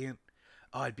I can't.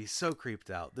 Oh, I'd be so creeped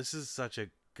out. This is such a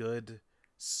good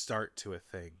start to a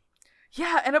thing.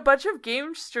 Yeah, and a bunch of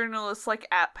games journalists like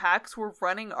at PAX were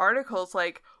running articles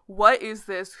like, "What is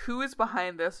this? Who is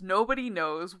behind this? Nobody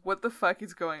knows. What the fuck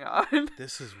is going on?"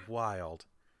 This is wild.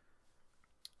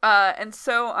 And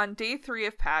so on day 3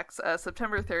 of PAX,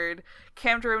 September 3rd,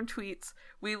 Camdrome tweets,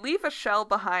 "We leave a shell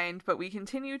behind, but we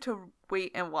continue to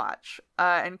wait and watch."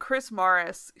 And Chris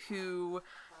Morris, who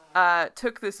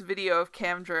took this video of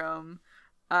Camdrome,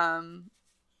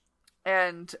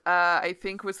 and I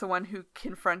think was the one who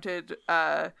confronted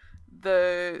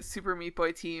the Super Meat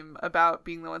Boy team about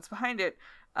being the ones behind it,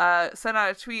 sent out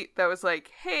a tweet that was like,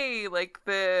 "Hey, like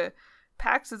the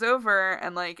PAX is over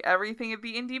and like everything at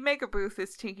the Indie Mega Booth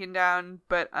is taken down,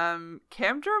 but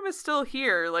Camdrome is still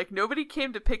here. Like nobody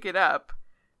came to pick it up.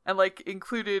 and like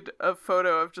included a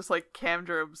photo of just like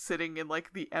Camdrome sitting in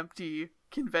like the empty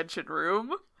convention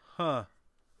room. Huh.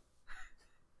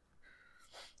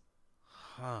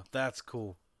 Huh, that's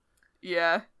cool.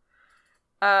 Yeah.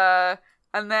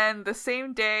 And then the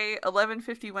same day,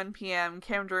 11:51 p.m.,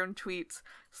 Camdrome tweets,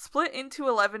 "Split into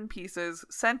 11 pieces,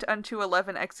 sent unto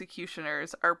 11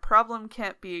 executioners. Our problem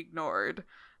can't be ignored."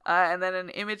 And then an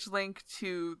image link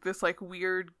to this like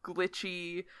weird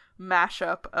glitchy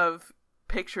mashup of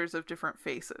pictures of different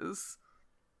faces.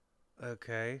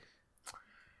 Okay.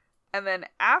 And then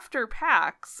after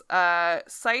PAX,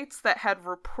 sites that had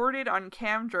reported on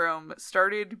Camdrome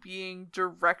started being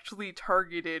directly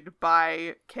targeted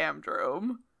by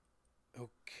Camdrome.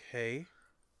 Okay.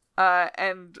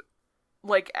 And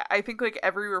like I think like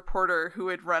every reporter who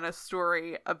had run a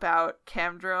story about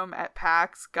Camdrome at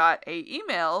PAX got a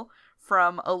email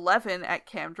from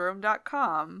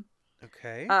 11@camdrome.com.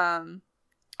 Okay. And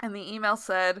the email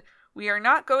said, "We are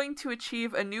not going to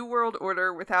achieve a new world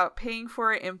order without paying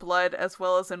for it in blood as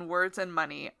well as in words and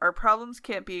money. Our problems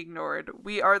can't be ignored.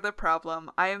 We are the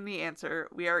problem. I am the answer.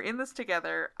 We are in this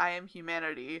together. I am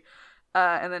humanity."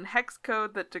 And then hex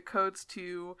code that decodes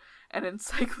to an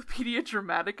Encyclopedia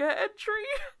Dramatica entry.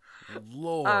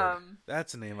 Lord.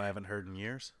 That's a name I haven't heard in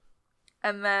years.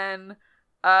 And then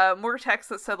more text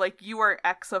that said, like, "You are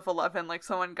X of 11." Like,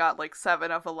 someone got, like, 7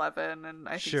 of 11, and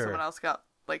I think Sure. someone else got,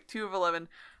 like, 2 of 11.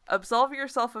 "Absolve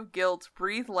yourself of guilt.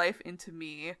 Breathe life into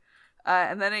me."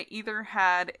 And then it either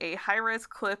had a high-res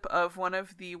clip of one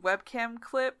of the webcam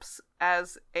clips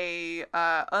as a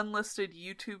unlisted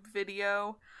YouTube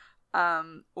video,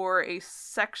 or a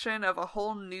section of a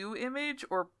whole new image,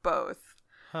 or both.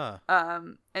 Huh.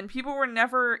 And people were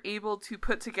never able to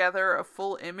put together a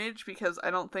full image because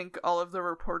I don't think all of the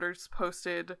reporters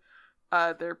posted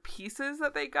their pieces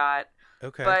that they got.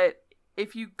 Okay. But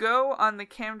if you go on the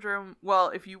Camdrome, well,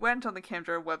 if you went on the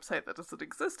Camdrome website that doesn't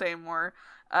exist anymore,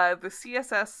 the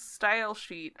CSS style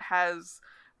sheet has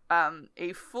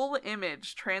a full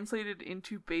image translated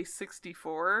into base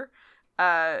 64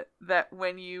 that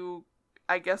when you,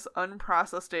 I guess,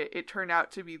 unprocessed it, it turned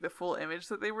out to be the full image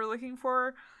that they were looking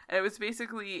for. And it was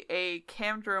basically a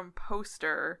Camdrome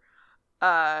poster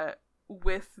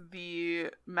with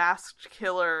the masked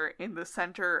killer in the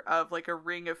center of like a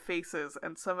ring of faces,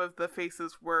 and some of the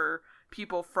faces were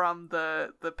people from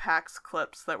the PAX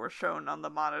clips that were shown on the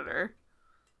monitor.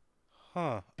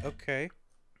 Huh. Okay.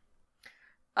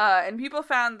 And people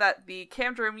found that the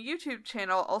Camdrome YouTube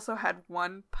channel also had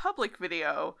one public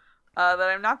video that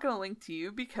I'm not going to link to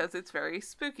you because it's very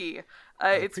spooky.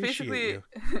 It's basically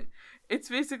it's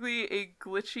basically a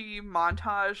glitchy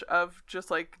montage of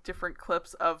just like different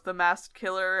clips of the masked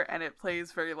killer, and it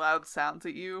plays very loud sounds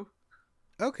at you.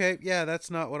 Okay. Yeah,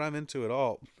 that's not what I'm into at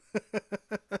all.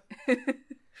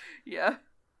 Yeah.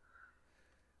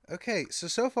 Okay,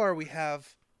 so far we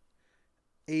have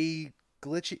a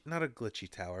not a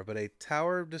glitchy tower, but a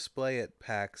tower display at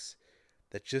PAX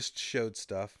that just showed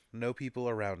stuff, no people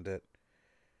around it,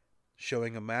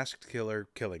 showing a masked killer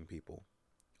killing people.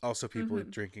 Also people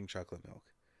drinking chocolate milk.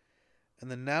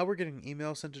 And then now we're getting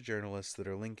emails sent to journalists that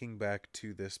are linking back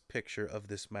to this picture of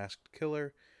this masked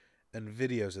killer and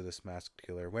videos of this masked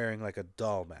killer wearing like a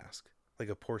doll mask, like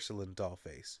a porcelain doll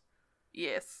face.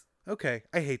 Yes. Okay,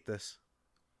 I hate this.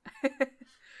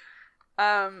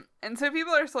 And so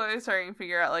people are slowly starting to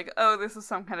figure out, like, oh, this is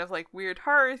some kind of, like, weird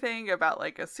horror thing about,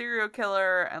 like, a serial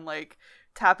killer and, like,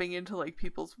 tapping into, like,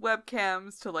 people's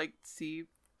webcams to, like, see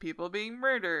people being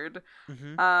murdered.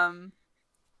 Mm-hmm.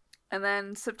 And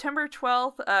then September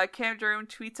 12th, Camdrome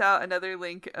tweets out another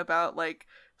link about, like,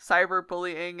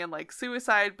 cyberbullying and, like,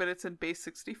 suicide, but it's in base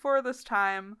 64 this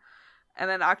time. And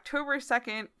then October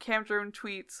 2nd, Camdrome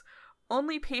tweets,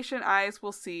 "Only patient eyes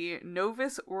will see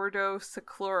Novus Ordo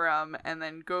Seclorum," and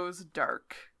then goes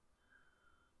dark.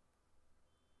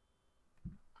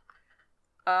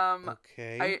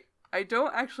 Okay. I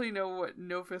don't actually know what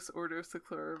Novus Ordo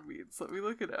Seclorum means. Let me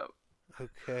look it up.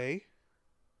 Okay.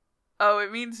 Oh,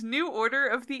 it means New Order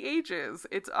of the Ages.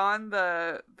 It's on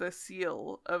the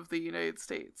seal of the United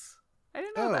States. I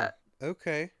didn't know that.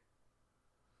 Okay.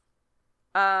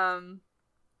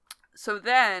 So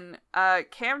then,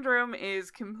 Camdrome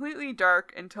is completely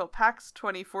dark until PAX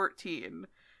 2014,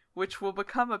 which will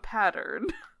become a pattern.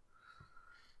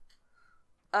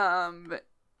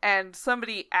 And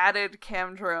somebody added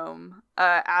Camdrome,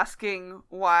 asking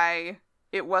why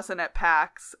it wasn't at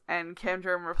PAX, and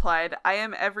Camdrome replied, "I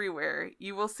am everywhere.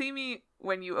 You will see me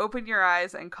when you open your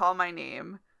eyes and call my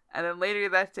name." And then later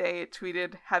that day it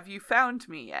tweeted, "Have you found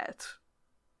me yet?"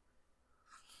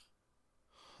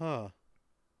 Huh.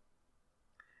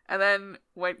 and then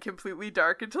went completely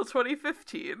dark until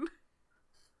 2015.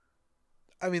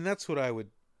 I mean, that's what I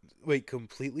would... Wait,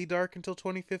 completely dark until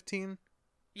 2015?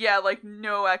 Yeah, like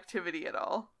no activity at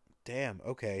all. Damn,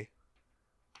 okay.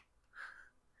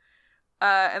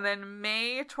 And then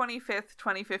May 25th,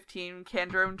 2015,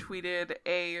 Candrome tweeted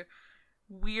a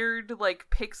weird, like,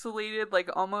 pixelated, like,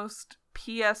 almost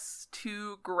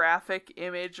PS2 graphic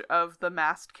image of the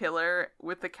masked killer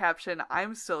with the caption,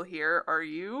 "I'm still here, are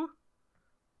you?"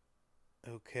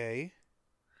 Okay.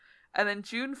 And then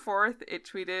June 4th, it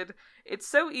tweeted, "It's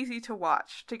so easy to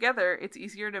watch. Together, it's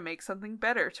easier to make something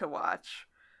better to watch.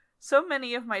 So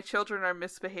many of my children are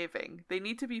misbehaving. They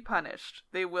need to be punished.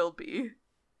 They will be."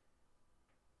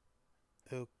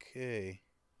 Okay.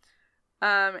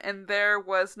 And there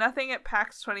was nothing at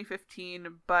PAX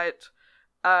 2015, but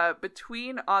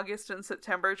between August and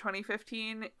September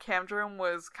 2015, Camdrome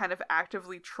was kind of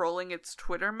actively trolling its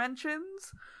Twitter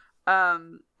mentions,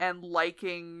 and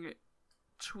liking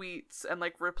tweets and,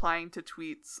 like, replying to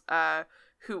tweets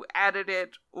who added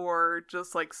it or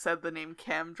just, like, said the name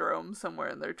Camdrome somewhere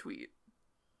in their tweet.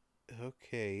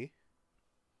 Okay.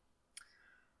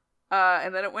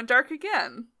 And then it went dark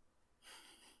again.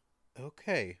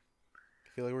 Okay. I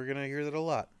feel like we're gonna hear that a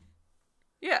lot.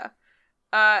 Yeah.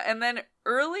 And then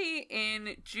early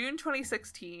in June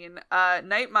 2016,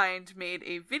 Nightmind made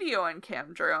a video on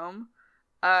Camdrome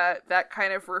that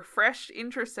kind of refreshed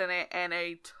interest in it, and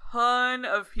a ton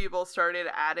of people started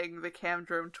adding the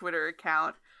Camdrome Twitter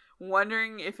account,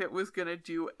 wondering if it was gonna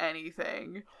do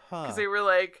anything. Because they were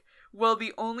like, well,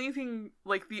 the only thing,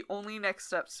 like, the only next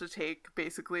steps to take,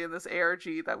 basically, in this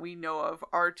ARG that we know of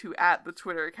are to @, the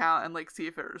Twitter account, and, like, see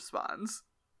if it responds.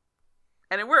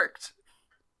 And it worked.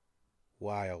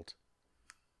 Wild.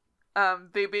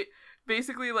 They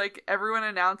basically, like, everyone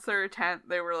announced their intent.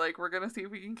 They were like, we're gonna see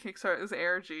if we can kickstart this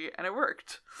ARG, and it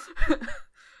worked.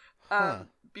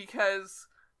 Because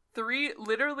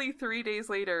literally 3 days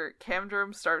later,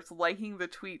 Camdrome starts liking the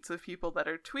tweets of people that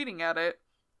are tweeting at it,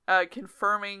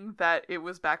 confirming that it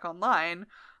was back online.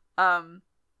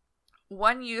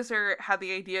 One user had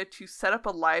the idea to set up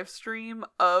a live stream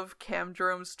of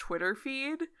Camdrome's Twitter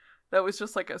feed that was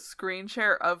just like a screen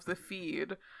share of the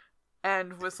feed,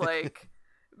 and was like,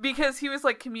 because he was,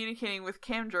 like, communicating with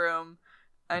Camdrome,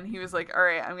 and he was like,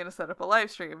 alright, I'm gonna set up a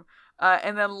live stream.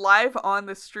 And then live on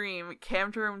the stream,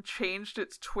 Camdrome changed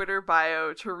its Twitter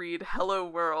bio to read "Hello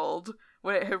World"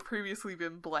 when it had previously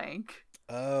been blank.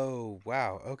 Oh,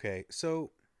 wow. Okay.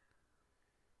 So,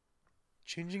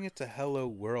 changing it to "Hello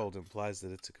World" implies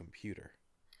that it's a computer.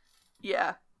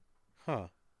 Yeah. Huh.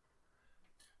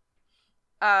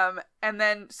 And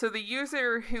then, so the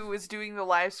user who was doing the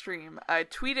live stream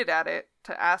tweeted at it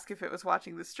to ask if it was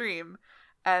watching the stream,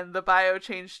 and the bio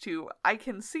changed to, "I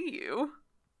can see you."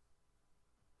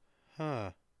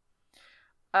 Huh.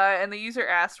 And the user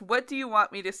asked, "What do you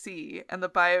want me to see?" And the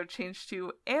bio changed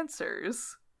to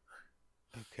 "Answers."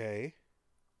 Okay.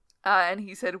 And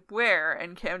he said, "Where?"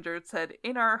 And Camdrome said,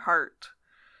 "In our heart."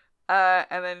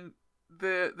 And then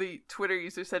the Twitter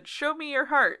user said, "Show me your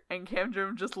heart." And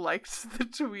Camdrome just liked the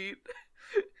tweet.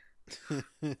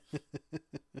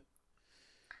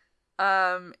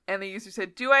 And the user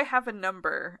said, "Do I have a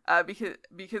number?"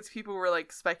 Because people were,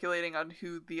 like, speculating on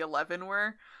who the 11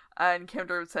 were. And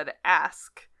Camdrome said,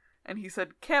 "Ask." And he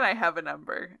said, "Can I have a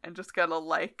number?" And just got a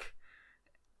like.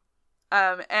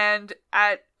 And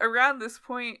at around this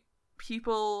point,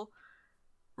 people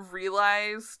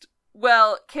realized,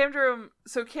 well, Camdrome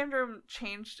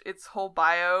changed its whole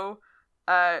bio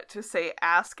to say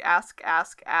ask past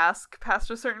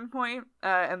a certain point,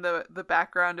 and the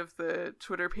background of the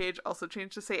Twitter page also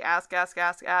changed to say ask,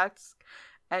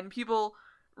 and people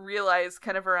realized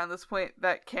kind of around this point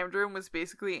that Camdrome was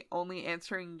basically only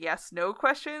answering yes/no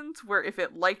questions, where if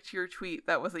it liked your tweet,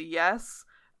 that was a yes,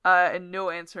 and no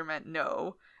answer meant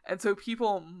no, and so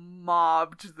people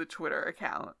mobbed the Twitter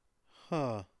account.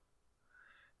 Huh.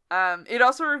 It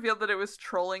also revealed that it was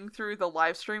trolling through the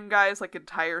livestream guy's, like,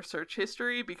 entire search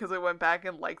history, because it went back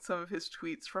and liked some of his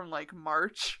tweets from, like,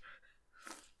 March.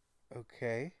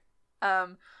 Okay.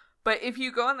 But if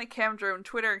you go on the Camdrome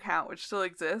Twitter account, which still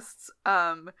exists,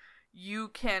 you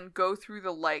can go through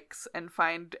the likes and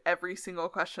find every single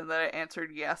question that it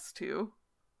answered yes to.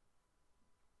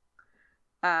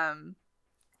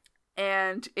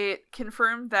 And it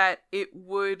confirmed that it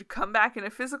would come back in a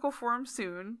physical form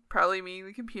soon, probably meaning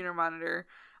the computer monitor,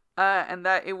 and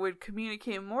that it would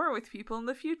communicate more with people in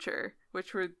the future,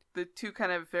 which were the two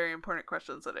kind of very important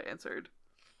questions that it answered.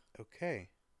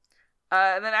 Okay.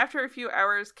 And then after a few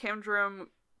hours, Camdrome,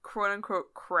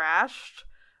 quote-unquote, crashed,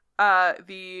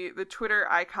 the Twitter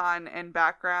icon and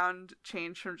background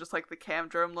changed from just like the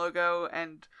Camdrome logo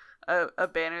and a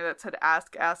banner that said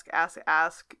ask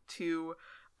to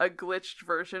a glitched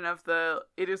version of the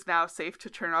 "it is now safe to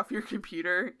turn off your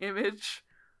computer" image.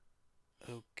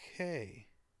 Okay.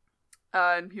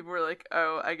 And people were like,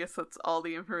 oh, I guess that's all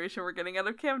the information we're getting out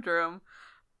of Camdrome.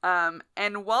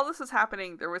 And while this was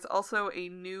happening, there was also a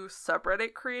new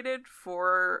subreddit created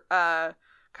for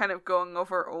kind of going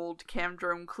over old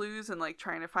Camdrome clues and like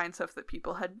trying to find stuff that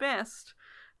people had missed.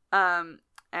 And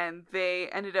they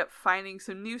ended up finding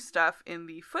some new stuff in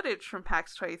the footage from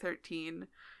PAX 2013.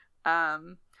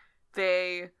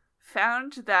 They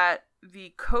found that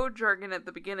the code jargon at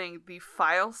the beginning, the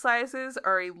file sizes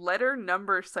are a letter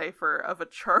number cipher of a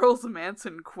Charles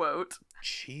Manson quote.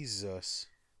 Jesus.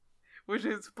 Which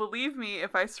is, believe me,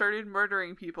 if I started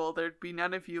murdering people, there'd be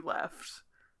none of you left.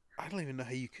 I don't even know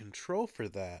how you control for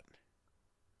that.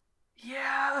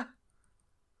 Yeah.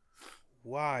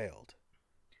 Wild.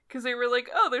 Because they were like,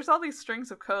 oh, there's all these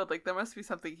strings of code, like, there must be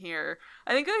something here.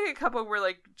 I think, like, a couple were,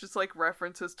 like, just, like,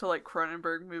 references to, like,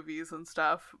 Cronenberg movies and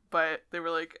stuff, but they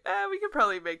were like, we could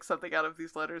probably make something out of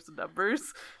these letters and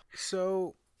numbers.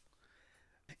 So,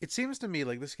 it seems to me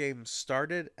like this game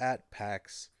started at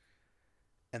PAX,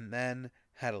 and then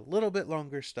had a little bit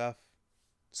longer stuff,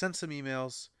 sent some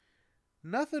emails,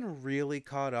 nothing really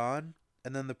caught on,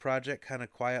 and then the project kind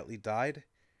of quietly died.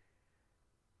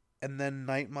 And then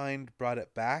Nightmind brought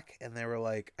it back, and they were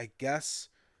like, I guess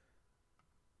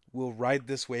we'll ride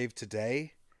this wave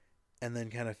today, and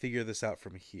then kind of figure this out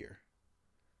from here.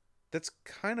 That's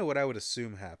kind of what I would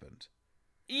assume happened.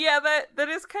 Yeah, that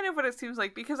is kind of what it seems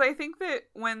like, because I think that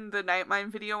when the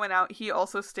Nightmind video went out, he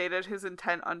also stated his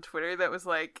intent on Twitter that was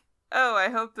like, oh, I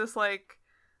hope this, like,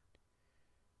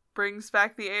 brings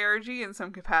back the ARG in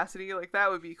some capacity, like, that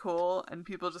would be cool, and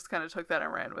people just kind of took that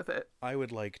and ran with it. I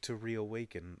would like to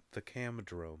reawaken the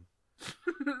Camdrome.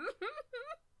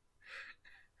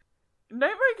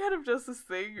 Nightmare kind of does this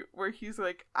thing where he's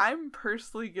like, I'm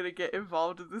personally gonna get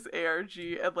involved in this ARG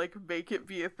and, like, make it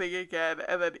be a thing again,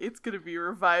 and then it's gonna be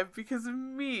revived because of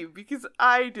me, because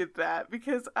I did that,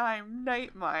 because I'm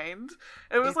Nightmind.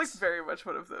 And it was, like, very much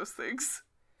one of those things.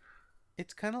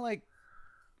 It's kind of like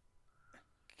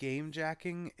game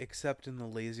jacking, except in the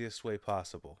laziest way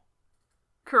possible.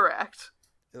 Correct.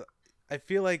 I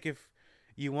feel like if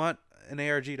you want an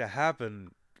ARG to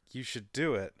happen, you should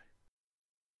do it.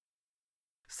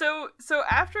 So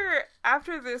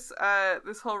after this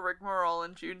this whole rigmarole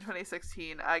in June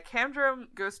 2016,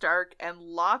 Camdrome goes dark and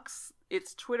locks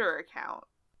its Twitter account.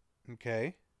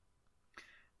 Okay.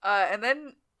 And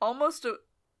then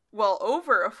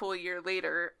over a full year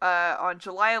later, on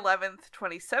July 11th,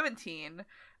 2017,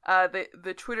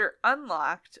 the Twitter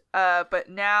unlocked, but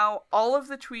now all of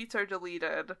the tweets are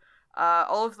deleted.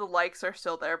 All of the likes are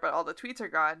still there, but all the tweets are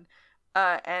gone.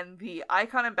 And the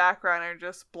icon and background are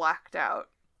just blacked out.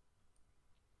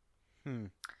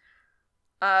 And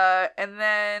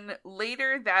then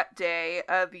later that day,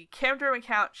 the Camdrome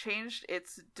account changed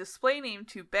its display name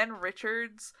to Ben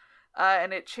Richards,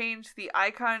 and it changed the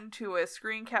icon to a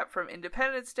screen cap from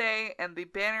Independence Day and the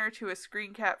banner to a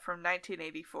screen cap from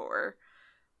 1984.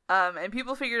 And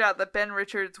people figured out that Ben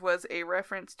Richards was a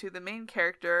reference to the main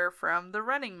character from The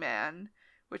Running Man,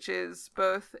 which is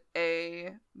both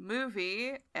a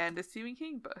movie and a Stephen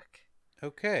King book.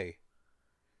 Okay.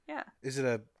 Yeah. Is it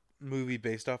a movie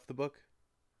based off the book?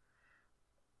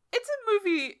 It's a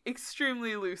movie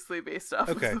extremely loosely based off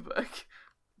of the book.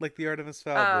 Like the Artemis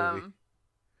Fowl movie.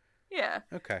 Yeah.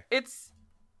 Okay. It's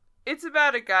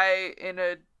about a guy in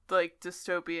a, like,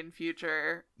 dystopian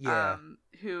future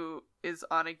who is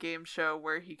on a game show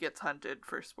where he gets hunted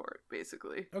for sport,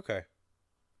 basically. Okay.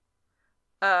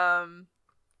 And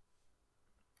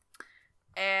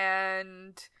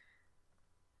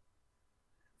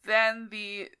then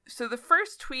the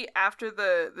first tweet after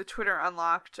the Twitter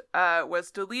unlocked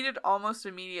was deleted almost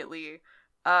immediately,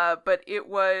 but it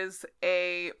was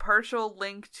a partial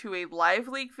link to a live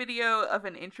leak video of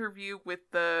an interview with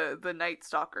the Night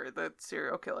Stalker, the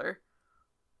serial killer.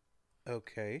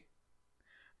 Okay.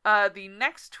 The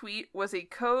next tweet was a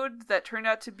code that turned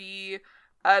out to be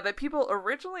that people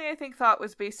originally, I think, thought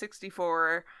was base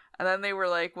 64, and then they were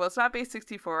like, well, it's not base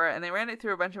 64, and they ran it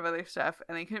through a bunch of other stuff,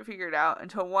 and they couldn't figure it out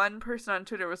until one person on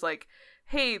Twitter was like,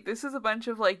 hey, this is a bunch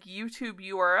of, like, YouTube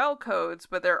URL codes,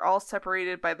 but they're all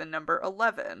separated by the number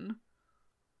 11.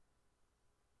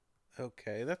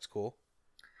 Okay, that's cool.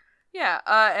 Yeah,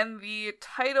 and the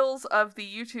titles of the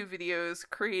YouTube videos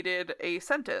created a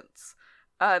sentence.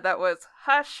 That was,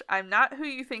 hush, I'm not who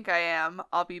you think I am.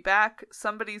 I'll be back.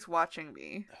 Somebody's watching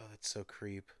me. Oh, that's so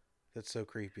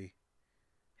creepy.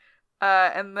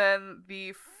 And then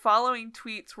the following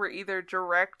tweets were either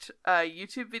direct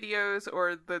YouTube videos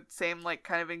or the same like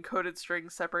kind of encoded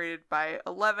strings separated by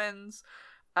 11s.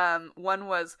 One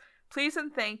was, "Please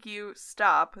and thank you,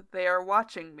 stop, they are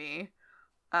watching me."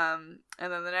 And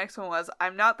then the next one was,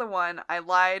 "I'm not the one, I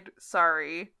lied,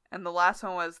 sorry." And the last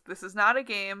one was, "This is not a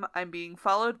game, I'm being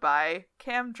followed by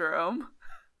Camdrome."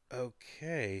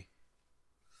 Okay.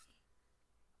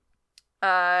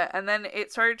 And then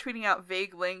it started tweeting out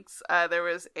vague links. There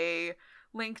was a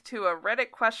link to a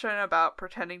Reddit question about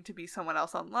pretending to be someone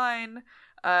else online.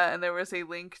 And there was a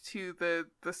link to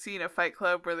the scene of Fight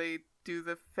Club where they do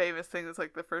the famous thing that's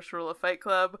like the first rule of Fight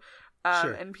Club.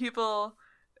 Sure. And people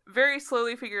very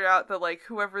slowly figured out that like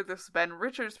whoever this Ben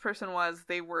Richards person was,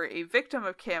 they were a victim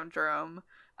of Camdrome,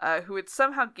 who had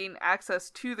somehow gained access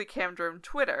to the Camdrome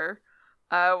Twitter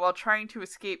while trying to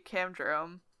escape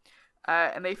Camdrome.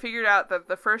 And they figured out that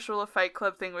the first rule of Fight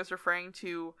Club thing was referring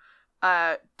to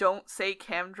don't say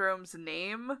Camdrome's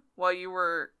name while you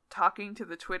were talking to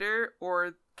the Twitter,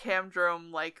 or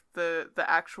Camdrome, like the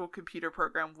actual computer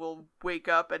program, will wake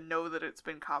up and know that it's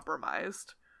been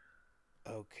compromised.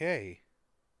 Okay.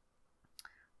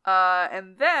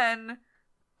 And then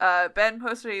Ben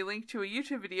posted a link to a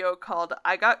YouTube video called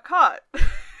 "I Got Caught."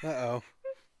 Uh-oh.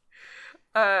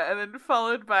 And then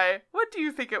followed by, "What do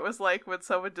you think it was like when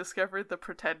someone discovered the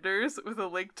Pretenders?" with a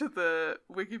link to the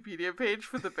Wikipedia page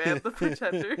for the band The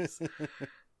Pretenders.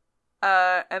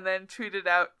 And then tweeted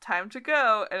out "Time to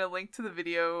Go" and a link to the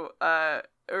video,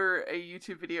 or a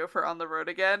YouTube video for "On the Road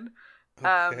Again."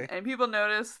 Okay. And people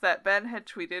noticed that Ben had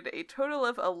tweeted a total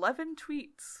of 11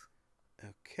 tweets.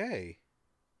 Okay.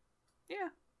 Yeah.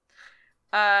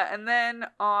 And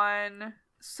then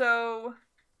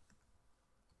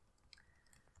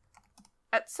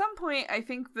at some point, I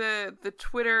think the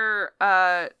Twitter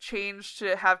changed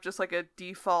to have just like a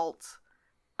default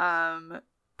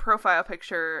profile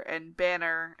picture and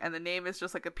banner, and the name is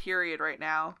just like a period right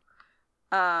now.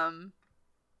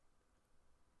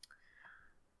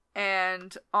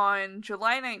 And on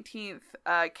July 19th,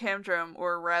 Camdrome,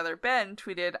 or rather Ben,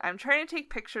 tweeted, "I'm trying to take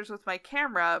pictures with my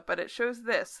camera, but it shows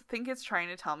this. Think it's trying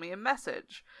to tell me a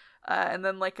message." And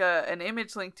then like an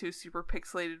image link to a super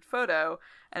pixelated photo.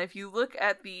 And if you look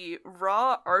at the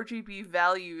raw RGB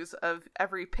values of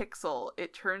every pixel,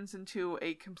 it turns into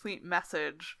a complete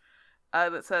message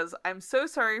that says, "I'm so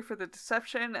sorry for the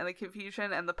deception and the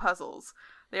confusion and the puzzles.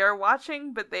 They are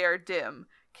watching, but they are dim.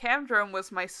 Camdrome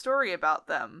was my story about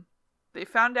them. They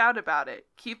found out about it.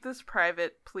 Keep this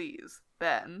private, please.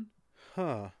 Ben."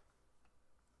 Huh.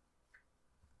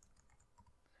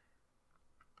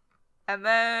 And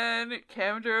then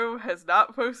Camdrome has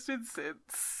not posted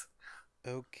since.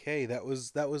 Okay, that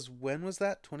was when was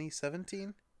that?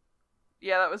 2017?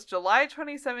 Yeah, that was July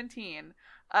 2017.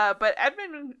 But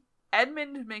Edmund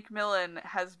McMillan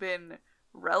has been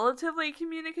relatively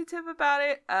communicative about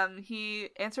it. He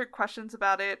answered questions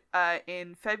about it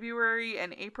in February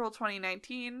and April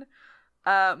 2019.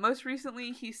 Most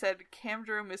recently, he said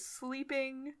Camdrome is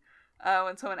sleeping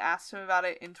when someone asked him about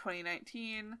it in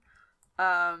 2019.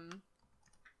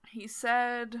 He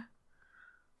said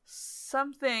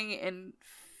something in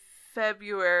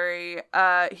February.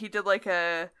 He did like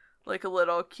a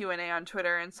little Q&A on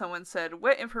Twitter, and someone said,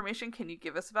 "What information can you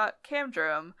give us about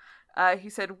Camdrome?" He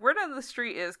said, "Word on the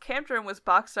street is Camdrome was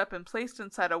boxed up and placed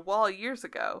inside a wall years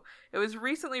ago. It was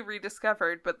recently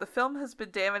rediscovered, but the film has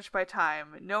been damaged by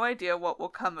time. No idea what will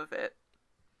come of it."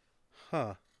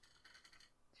 Huh.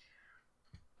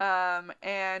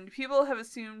 And people have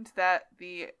assumed that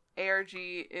the ARG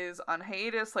is on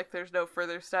hiatus, like there's no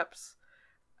further steps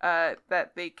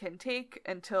that they can take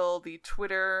until the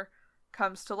Twitter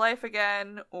comes to life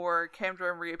again or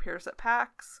Camdrome reappears at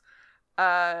PAX.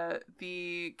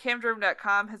 The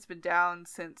Camdrome.com has been down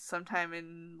since sometime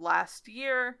in last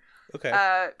year.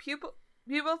 Okay.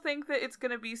 People think that it's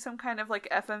going to be some kind of like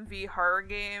FMV horror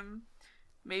game,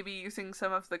 maybe using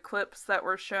some of the clips that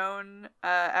were shown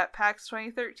at PAX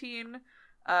 2013.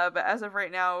 But as of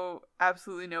right now,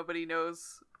 absolutely nobody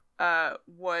knows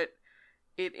what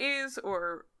it is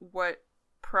or what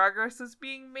progress is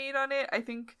being made on it. I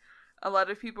think a lot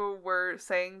of people were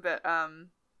saying that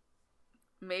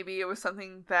maybe it was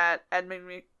something that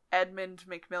Edmund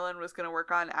McMillan was going to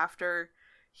work on after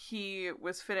he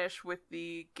was finished with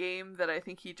the game that I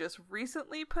think he just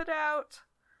recently put out.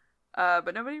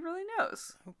 But nobody really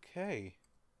knows. Okay.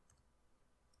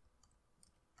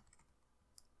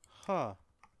 Huh.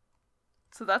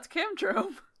 So that's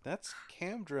Camdrome. That's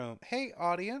Camdrome. Hey,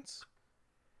 audience.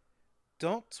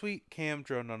 Don't tweet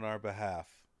Camdrome on our behalf.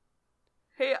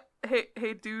 Hey,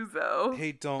 do though.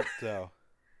 Hey, don't though.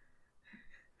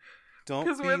 Don't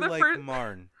 'Cause be we're the like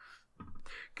Marn.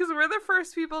 Because we're the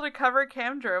first people to cover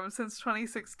Camdrome since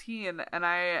 2016, and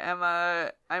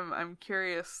I'm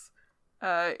curious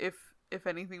if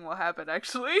anything will happen,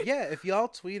 actually. Yeah, if y'all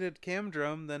tweeted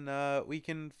Camdrome, then we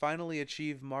can finally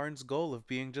achieve Marn's goal of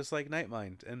being just like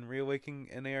Nightmind and reawaking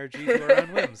an ARG to our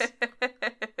own whims.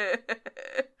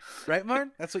 Right,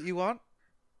 Marn? That's what you want?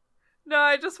 No,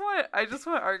 I just want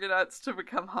Argonauts to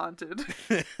become haunted.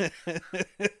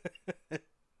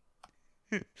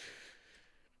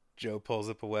 Joe pulls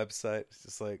up a website. It's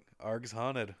just like, Arg's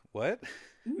haunted. What?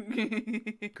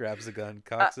 Grabs a gun,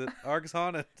 cocks it. Arg's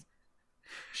haunted.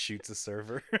 Shoots a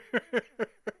server.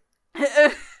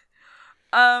 No,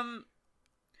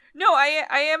 I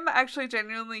am actually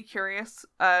genuinely curious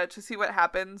to see what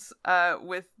happens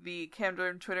with the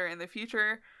Camdrome Twitter in the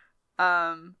future.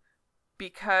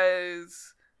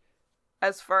 Because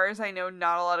as far as I know,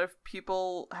 not a lot of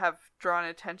people have drawn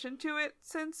attention to it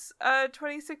since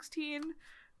 2016.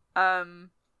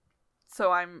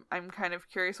 So I'm kind of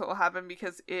curious what will happen,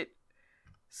 because it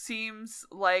seems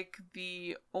like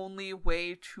the only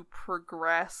way to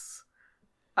progress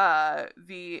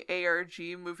the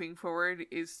ARG moving forward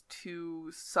is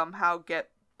to somehow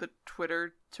get the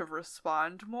Twitter to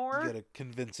respond more. You gotta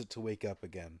convince it to wake up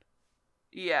again.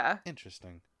 Yeah.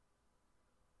 Interesting.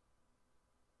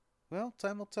 Well,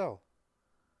 time will tell.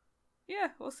 Yeah,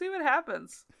 we'll see what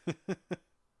happens.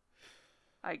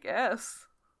 I guess.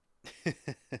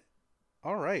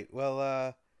 All right.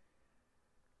 Well,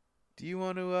 do you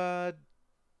want to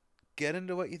get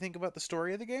into what you think about the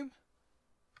story of the game?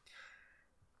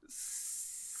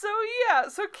 So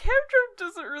Camdrome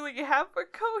doesn't really have a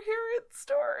coherent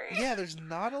story. Yeah, there's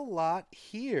not a lot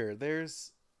here.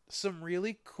 There's some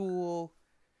really cool...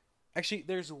 Actually,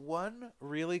 there's one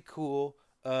really cool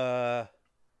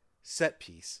set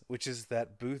piece, which is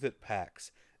that booth at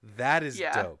PAX. That is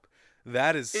dope.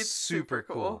 That is super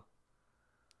cool.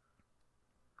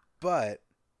 But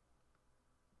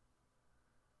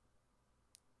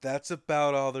that's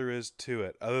about all there is to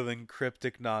it, other than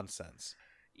cryptic nonsense.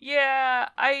 Yeah,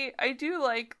 I do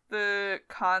like the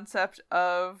concept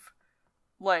of,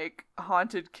 like,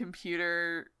 haunted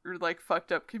computer, or, like,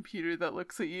 fucked up computer that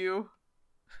looks at you.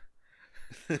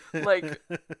 Like,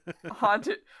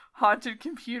 haunted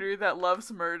computer that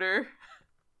loves murder.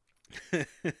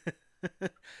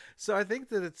 So I think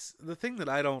that it's the thing that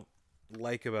I don't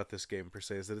like about this game per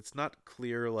se is that it's not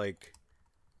clear, like,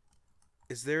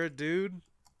 is there a dude?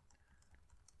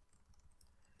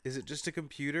 Is it just a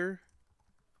computer?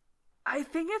 I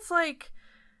think it's like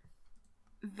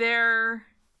there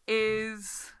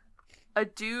is a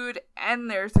dude and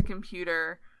there's a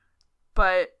computer,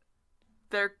 but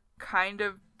they're kind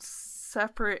of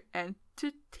separate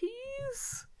entities.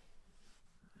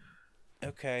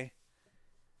 Okay.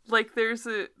 Like there's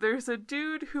a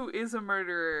dude who is a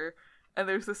murderer, and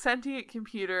there's a sentient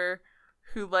computer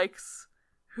who likes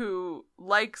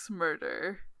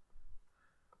murder.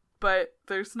 But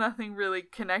there's nothing really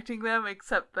connecting them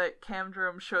except that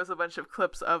Camdrome shows a bunch of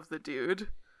clips of the dude.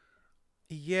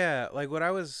 Yeah, like when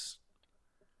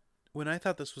I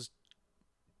thought this was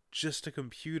just a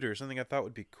computer, something I thought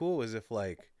would be cool is if,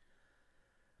 like,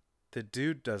 the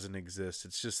dude doesn't exist.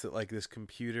 It's just that, like, this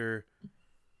computer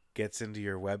gets into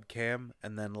your webcam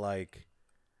and then, like,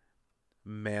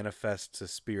 manifests a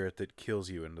spirit that kills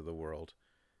you into the world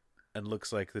and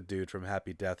looks like the dude from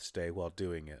Happy Death Day while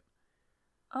doing it.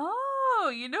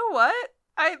 Oh, you know what?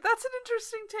 That's an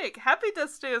interesting take. Happy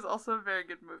Death Day is also a very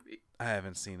good movie. I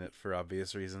haven't seen it for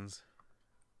obvious reasons.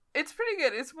 It's pretty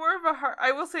good. It's more of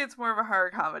I will say it's more of a horror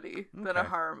comedy than a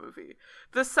horror movie.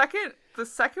 The second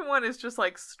one is just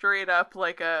like straight up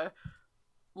like a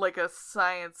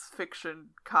science fiction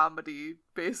comedy,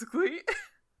 basically.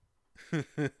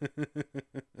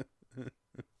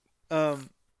 But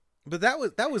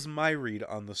that was my read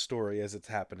on the story as it's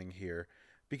happening here.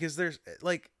 Because there's,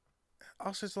 like,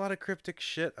 also there's a lot of cryptic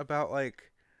shit about,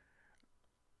 like,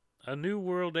 a new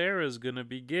world era is gonna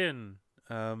begin.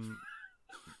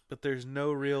 But there's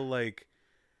no real, like,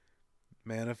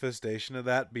 manifestation of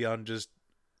that beyond just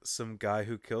some guy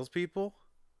who kills people.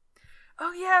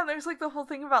 Oh, yeah, and there's, like, the whole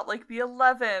thing about, like, the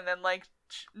 11 and, like,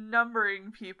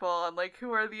 numbering people and, like,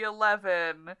 who are the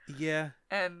 11. Yeah.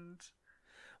 And...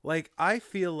 like, I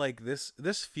feel like this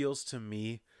feels to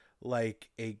me like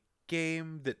a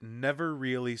game that never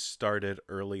really started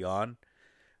early on.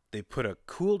 They put a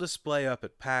cool display up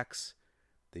at PAX.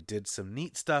 They did some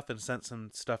neat stuff and sent some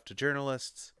stuff to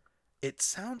journalists. It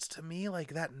sounds to me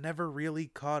like that never really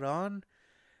caught on,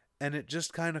 and it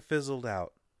just kind of fizzled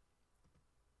out.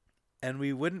 And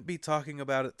we wouldn't be talking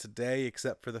about it today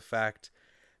except for the fact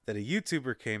that a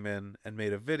YouTuber came in and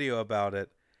made a video about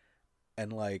it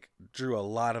and like drew a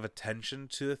lot of attention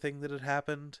to the thing that had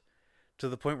happened, to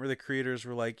the point where the creators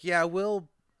were like, yeah, we'll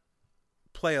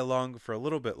play along for a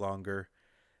little bit longer.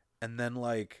 And then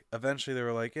like eventually they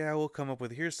were like, yeah, we'll come up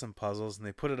with, here's some puzzles, and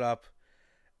they put it up,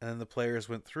 and then the players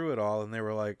went through it all and they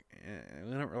were like,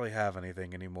 we don't really have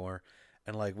anything anymore.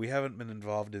 And like, we haven't been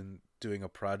involved in doing a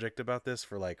project about this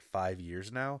for like 5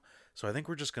 years now, so I think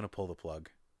we're just gonna pull the plug.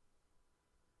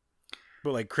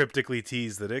 But like cryptically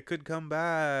tease that it could come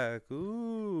back.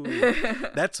 Ooh.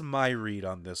 That's my read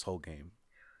on this whole game.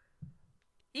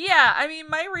 Yeah, I mean,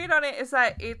 my read on it is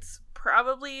that it's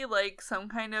probably like some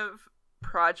kind of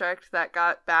project that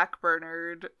got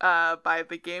backburnered by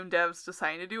the game devs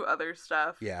deciding to do other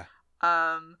stuff. Yeah.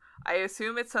 I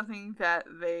assume it's something that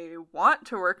they want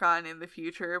to work on in the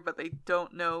future, but they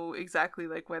don't know exactly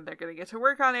like when they're going to get to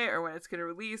work on it or when it's going to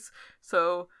release.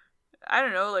 So I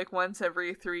don't know, like once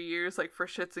every 3 years, like for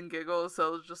shits and giggles,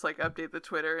 they'll just like update the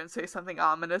Twitter and say something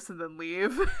ominous and then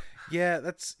leave. Yeah,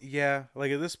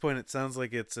 like at this point it sounds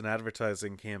like it's an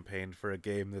advertising campaign for a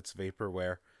game that's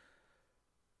vaporware.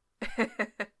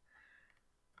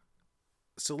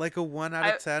 So like a 1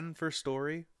 out of 10 for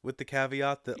story, with the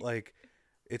caveat that like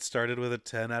it started with a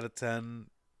 10 out of 10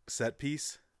 set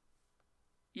piece.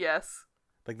 Yes.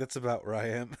 Like that's about where I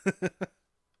am.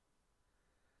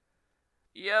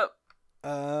 Yep.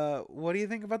 What do you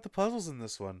think about the puzzles in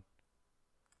this one?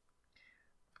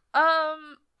 I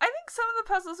think some of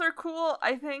the puzzles are cool.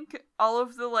 I think all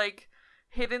of the like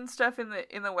hidden stuff in the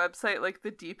website, like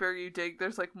the deeper you dig,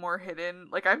 there's like more hidden.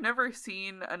 Like I've never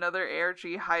seen another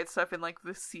ARG hide stuff in like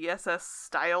the CSS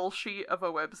style sheet of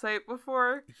a website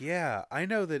before. Yeah, I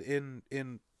know that in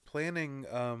planning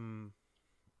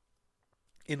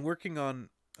in working on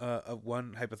a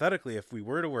one, hypothetically, if we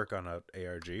were to work on a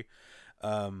ARG,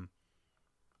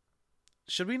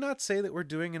 should we not say that we're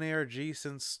doing an ARG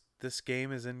since this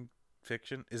game is in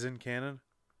fiction, is in canon?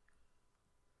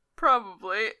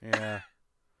 Probably. Yeah.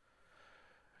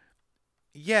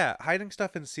 Yeah, hiding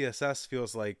stuff in CSS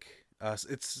feels like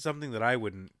it's something that I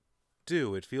wouldn't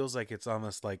do. It feels like it's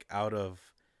almost out of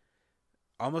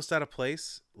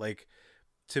place. Like,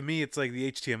 to me, it's like the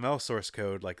HTML source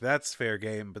code. Like, that's fair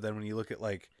game. But then when you look at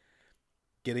like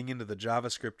getting into the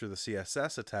JavaScript or the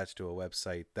CSS attached to a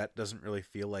website, that doesn't really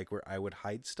feel like where I would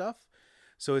hide stuff.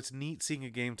 So it's neat seeing a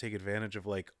game take advantage of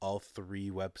like all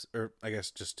three or I guess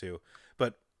just two,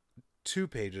 but 2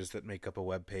 pages that make up a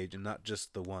web page and not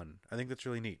just the one. I think that's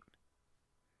really neat.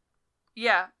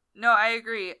 Yeah, no, I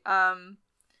agree.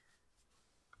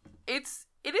 It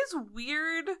is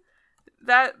weird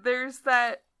that there's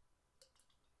that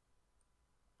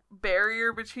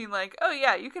barrier between like, oh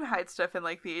yeah, you can hide stuff in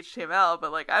like the HTML,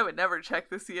 but like I would never check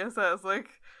the CSS. Like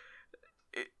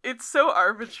it's so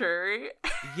arbitrary.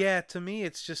 Yeah, to me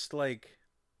it's just like,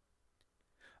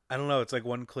 I don't know, it's like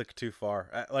one click too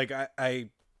far.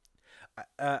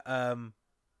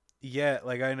 Yeah,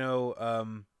 like I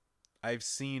know I've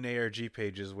seen ARG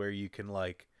pages where you can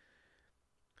like,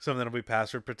 some that'll be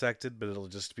password protected, but it'll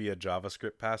just be a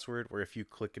JavaScript password, where if you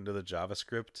click into the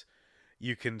JavaScript,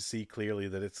 you can see clearly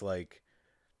that it's like,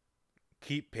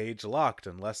 keep page locked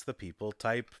unless the people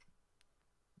type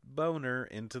boner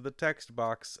into the text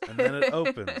box, and then it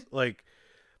opens. Like,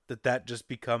 that just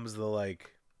becomes the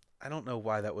like, I don't know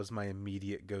why that was my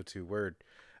immediate go-to word.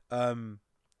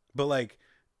 But like,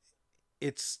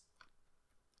 it's,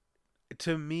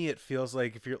 to me it feels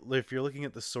like if you're looking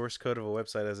at the source code of a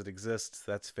website as it exists,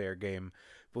 that's fair game.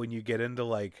 But when you get into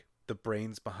like the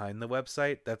brains behind the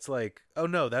website, that's like, oh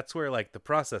no, that's where like the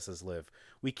processes live.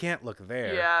 We can't look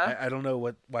there. Yeah. I don't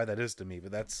know why that is to me,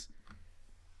 but that's,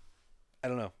 I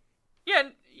don't know.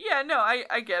 Yeah, no,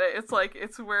 I get it. It's like,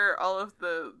 it's where all of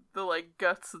the like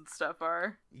guts and stuff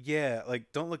are. Yeah,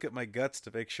 like, don't look at my guts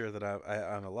to make sure that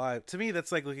I'm alive. To me,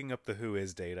 that's like looking up the who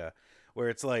is data, where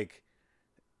it's like,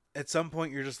 at some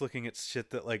point you're just looking at shit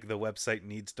that like the website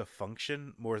needs to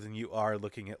function more than you are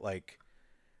looking at like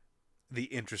the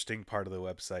interesting part of the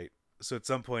website. So at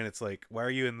some point it's like, why are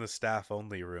you in the staff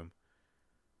only room?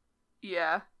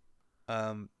 Yeah.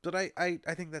 But I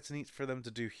think that's neat for them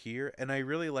to do here, and I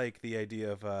really like the idea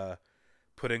of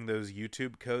putting those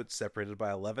YouTube codes separated by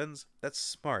 11s. That's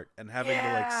smart, and having the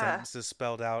like sentences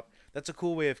spelled out. That's a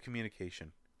cool way of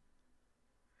communication.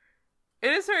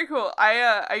 It is very cool.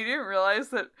 I didn't realize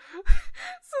that.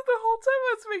 So the whole time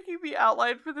I was making the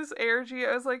outline for this ARG,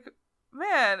 I was like,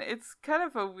 man, it's kind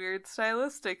of a weird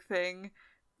stylistic thing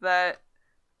that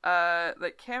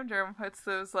Camdrum puts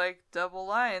those like double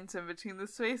lines in between the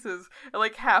spaces, and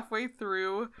like halfway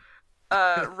through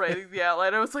writing the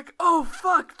outline I was like, oh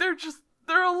fuck, they're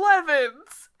They're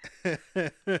 11s.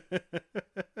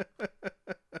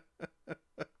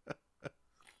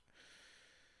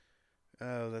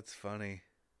 Oh, that's funny.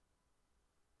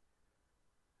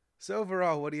 So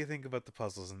overall, what do you think about the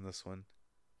puzzles in this one?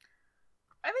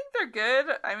 I think they're good.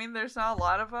 I mean, there's not a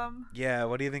lot of them. Yeah,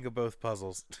 what do you think of both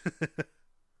puzzles?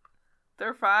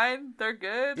 They're fine. They're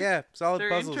good. Yeah, solid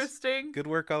They're puzzles. interesting. Good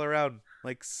work all around.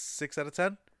 Like 6 out of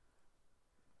 10?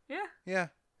 Yeah. Yeah.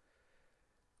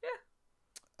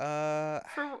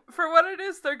 For what it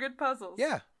is, they're good puzzles.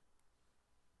 Yeah.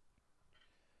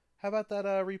 How about that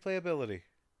replayability?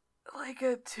 Like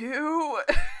a 2.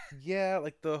 Yeah,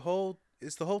 like the whole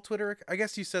Twitter. I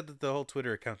guess you said that the whole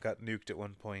Twitter account got nuked at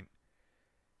one point.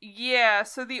 Yeah,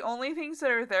 so the only things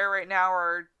that are there right now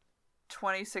are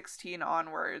 2016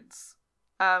 onwards.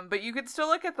 But you could still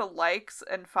look at the likes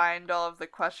and find all of the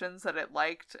questions that it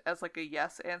liked as like a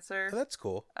yes answer. Oh, that's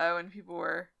cool. When people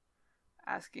were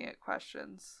asking it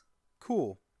questions.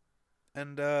 Cool.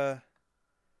 And I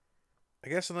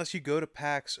guess unless you go to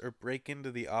PAX or break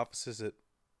into the offices at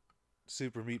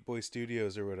Super Meat Boy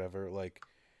Studios or whatever, like,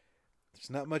 there's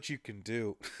not much you can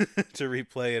do to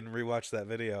replay and rewatch that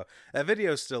video. That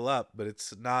video's still up, but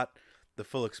it's not the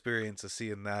full experience of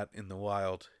seeing that in the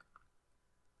wild.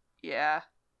 Yeah.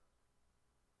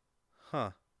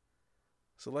 Huh.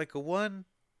 So like a 1?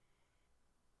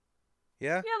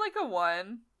 Yeah? Yeah, like a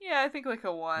 1. Yeah, I think like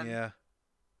a 1. Yeah.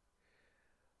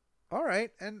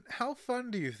 Alright, and how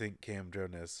fun do you think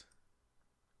Camdrone is?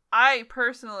 I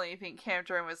personally think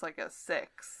Camdrome is like a 6.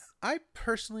 I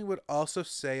personally would also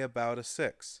say about a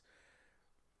 6.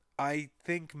 I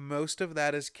think most of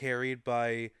that is carried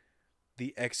by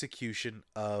the execution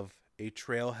of a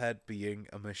trailhead being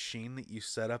a machine that you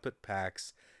set up at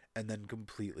PAX and then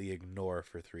completely ignore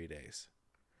for 3 days.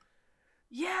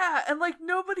 Yeah, and like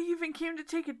nobody even came to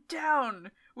take it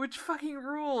down, which fucking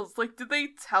rules. Like, did they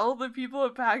tell the people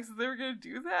at PAX that they were gonna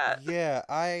do that? Yeah,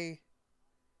 I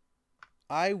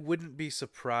wouldn't be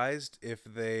surprised if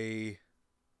they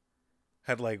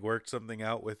had like worked something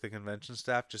out with the convention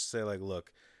staff. Just say like,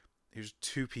 look, here's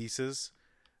 2 pieces.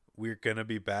 We're gonna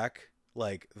be back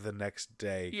like the next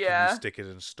day. Yeah. Can you stick it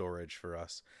in storage for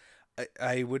us?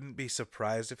 I wouldn't be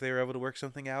surprised if they were able to work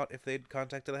something out if they'd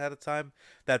contacted ahead of time.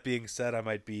 That being said, I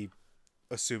might be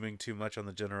assuming too much on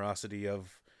the generosity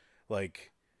of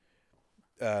like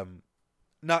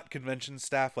not convention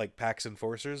staff like PAX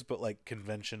enforcers, but like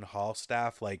convention hall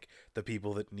staff, like the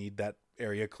people that need that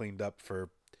area cleaned up for,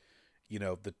 you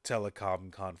know, the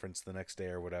telecom conference the next day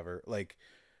or whatever. Like,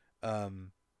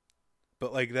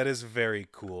 but like that is very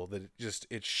cool that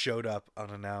it showed up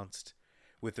unannounced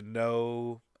with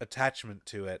no attachment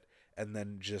to it and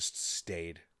then just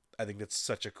stayed. I think that's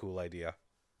such a cool idea.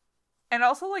 And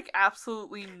also like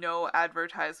absolutely no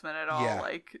advertisement at all. Yeah.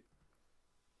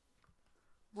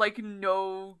 Like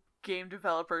no game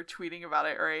developer tweeting about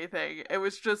it or anything. It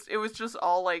was just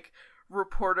all like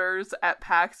reporters at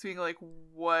PAX being like,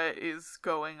 what is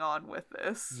going on with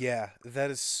this? Yeah, that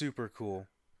is super cool.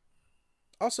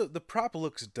 Also, the prop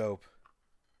looks dope.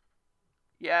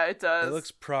 Yeah, it does. It looks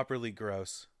properly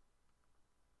gross.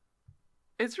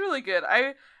 It's really good.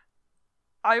 I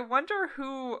wonder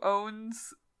who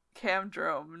owns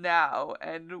Camdrome now,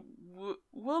 and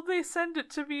will they send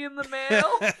it to me in the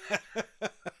mail?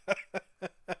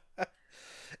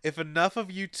 If enough of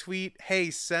you tweet,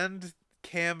 hey, send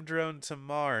Camdrone to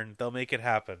Marn, they'll make it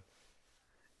happen.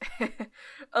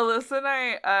 Alyssa and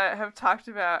I have talked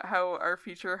about how our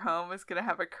future home is going to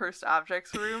have a cursed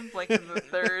objects room, like in the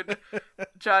third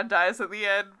John Dies at the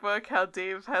End book, how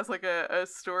Dave has like a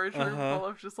storage room full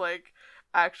of just like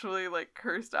actually like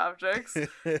cursed objects.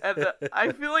 And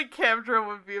I feel like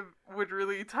Camdrome would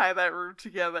really tie that room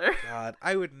together. God,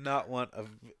 I would not want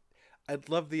I'd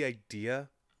love the idea.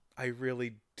 I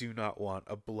really do not want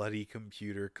a bloody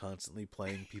computer constantly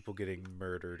playing people getting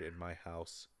murdered in my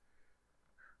house.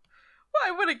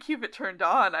 Well, I wouldn't keep it turned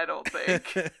on, I don't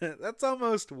think. That's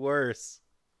almost worse.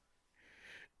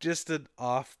 Just an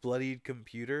off bloodied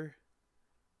computer?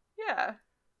 Yeah.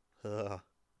 Ugh.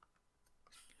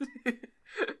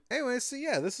 Anyway, so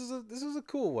yeah, this is a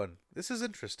cool one. This is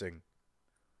interesting.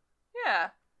 Yeah.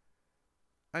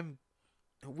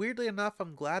 Weirdly enough,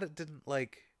 I'm glad it didn't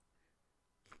like.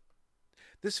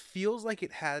 This feels like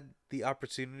it had the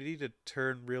opportunity to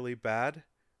turn really bad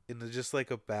into just like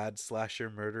a bad slasher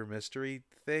murder mystery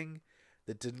thing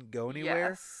that didn't go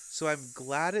anywhere. Yes. So I'm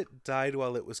glad it died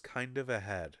while it was kind of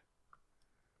ahead.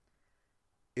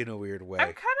 In a weird way. I'm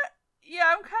kind of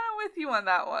with you on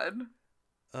that one.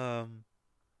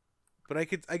 But I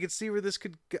could see where this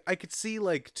could I could see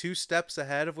like 2 steps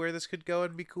ahead of where this could go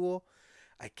and be cool.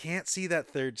 I can't see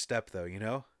that 3rd step though, you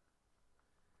know?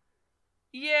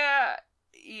 Yeah.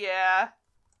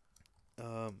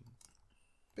 But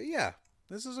yeah,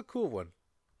 this is a cool one.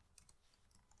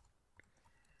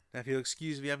 Now, if you'll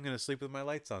excuse me, I'm gonna sleep with my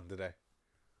lights on today.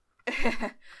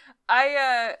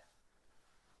 I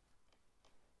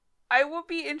will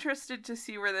be interested to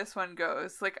see where this one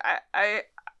goes. Like,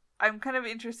 I'm kind of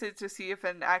interested to see if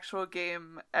an actual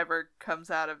game ever comes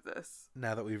out of this.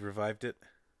 Now that we've revived it.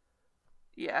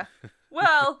 Yeah.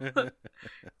 Well,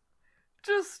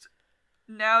 just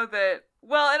now that,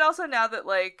 and also now that,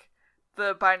 like,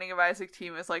 the Binding of Isaac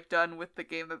team is, like, done with the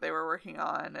game that they were working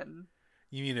on, and...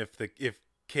 You mean if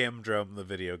Camdrum, the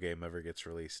video game, ever gets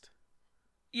released?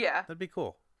 Yeah. That'd be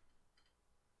cool.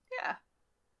 Yeah.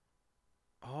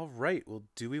 All right. Well,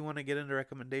 do we want to get into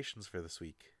recommendations for this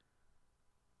week?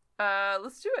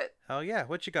 Let's do it. Hell yeah.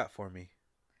 What you got for me?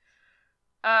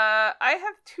 I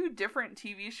have 2 different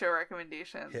TV show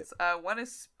recommendations. Hit. One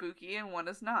is spooky and one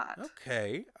is not.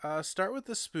 Okay. Start with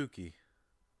the spooky.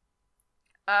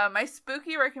 My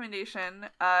spooky recommendation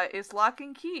is Lock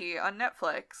and Key on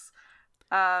Netflix.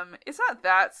 It's not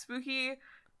that spooky.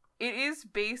 It is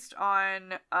based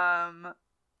on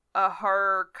a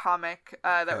horror comic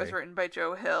that was written by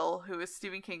Joe Hill, who is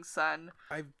Stephen King's son.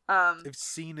 I've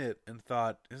seen it and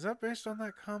thought, is that based on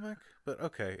that comic? But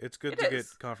okay, it's good to get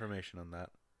confirmation on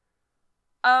that.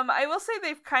 I will say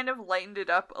they've kind of lightened it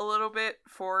up a little bit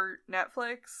for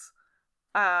Netflix.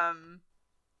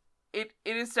 It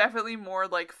is definitely more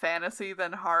like fantasy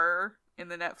than horror in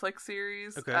the Netflix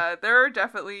series. Okay. There are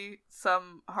definitely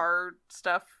some horror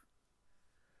stuff.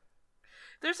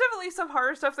 There's definitely some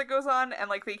horror stuff that goes on, and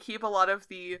like they keep a lot of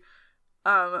the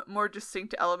more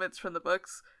distinct elements from the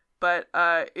books, but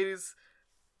it is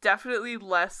definitely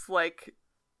less like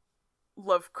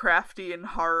Lovecraftian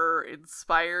horror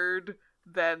inspired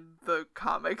than the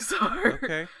comics are.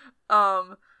 Okay.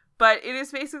 But it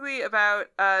is basically about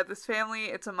this family.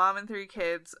 It's a mom and 3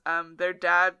 kids. Their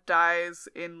dad dies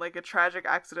in like a tragic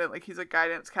accident. Like he's a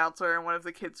guidance counselor, and one of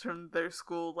the kids from their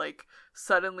school like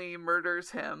suddenly murders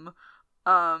him.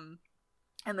 And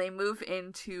they move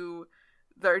into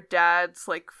their dad's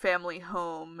like family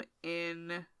home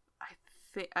in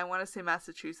I want to say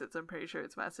Massachusetts. I'm pretty sure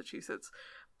it's Massachusetts.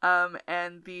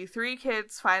 And the 3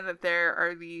 kids find that there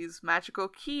are these magical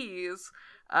keys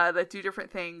that do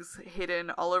different things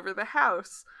hidden all over the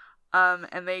house.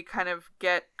 And they kind of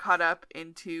get caught up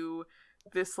into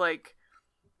this like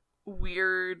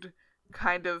weird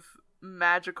kind of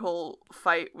magical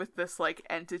fight with this like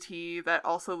entity that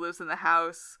also lives in the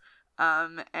house.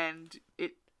 And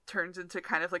it turns into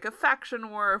kind of like a faction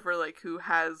war over like who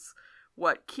has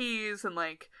what keys and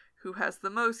like who has the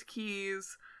most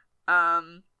keys.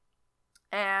 And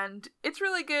it's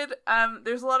really good.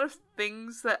 There's a lot of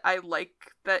things that I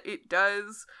like that it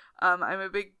does. I'm a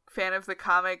big fan of the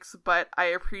comics, but I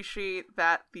appreciate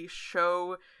that the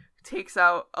show takes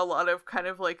out a lot of kind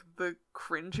of like the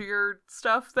cringier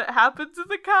stuff that happens in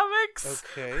the comics.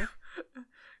 Okay.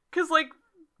 Because like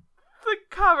the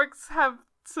comics have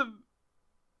some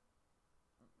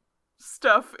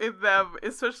stuff in them,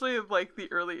 especially in like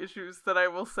the early issues, that I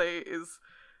will say is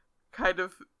kind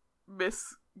of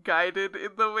misguided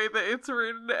in the way that it's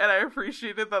written, and I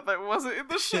appreciated that wasn't in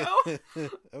the show.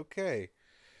 Okay.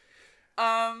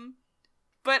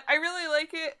 But I really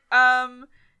like it.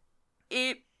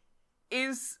 It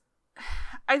is,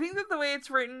 I think that the way it's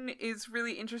written is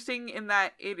really interesting in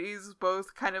that it is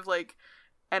both kind of like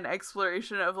an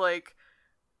exploration of like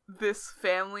this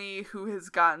family who has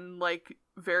gotten like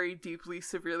very deeply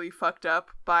severely fucked up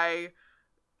by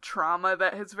trauma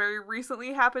that has very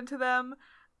recently happened to them,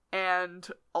 and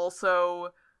also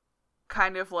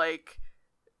kind of like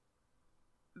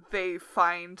they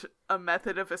find a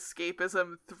method of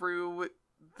escapism through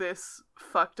this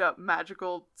fucked up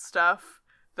magical stuff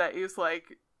that is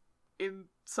like in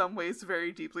some ways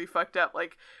very deeply fucked up.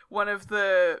 Like one of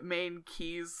the main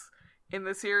keys in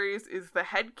the series is the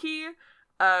head key,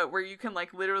 where you can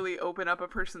like literally open up a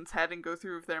person's head and go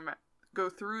through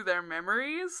their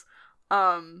memories.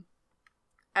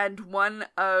 And one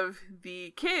of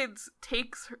the kids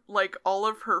takes like all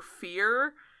of her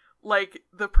fear, like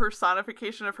the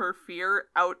personification of her fear,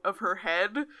 out of her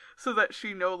head so that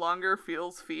she no longer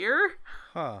feels fear.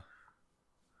 Huh.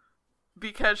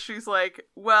 Because she's like,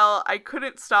 well, I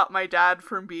couldn't stop my dad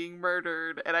from being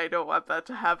murdered, and I don't want that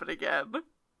to happen again.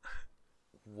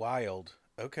 Wild.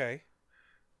 Okay.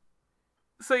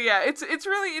 So yeah, it's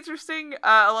really interesting.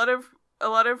 A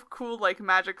lot of cool like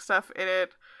magic stuff in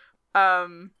it. A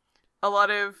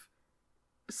lot of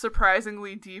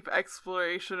surprisingly deep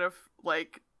exploration of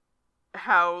like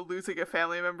how losing a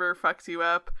family member fucks you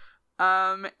up.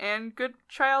 And good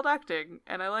child acting,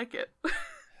 and I like it.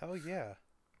 Hell yeah.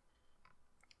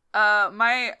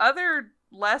 My other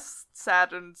less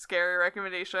sad and scary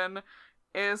recommendation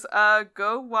is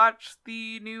go watch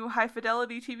the new High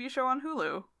Fidelity TV show on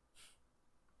Hulu.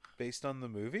 Based on the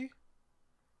movie?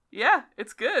 Yeah,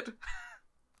 it's good.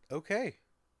 Okay.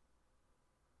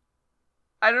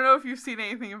 I don't know if you've seen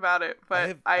anything about it,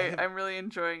 but I'm really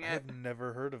enjoying it. I have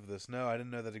never heard of this. No, I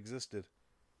didn't know that existed.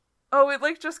 Oh, it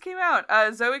just came out.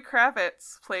 Zoe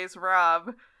Kravitz plays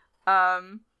Rob.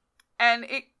 And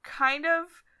it kind of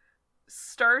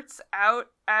starts out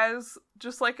as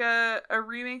just like a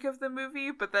remake of the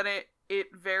movie, but then it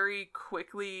very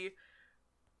quickly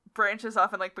branches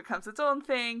off and becomes its own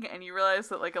thing, and you realize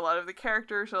that a lot of the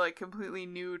characters are completely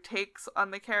new takes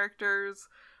on the characters.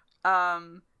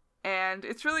 And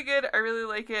it's really good. I really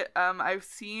like it. I've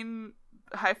seen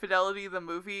High Fidelity the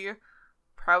movie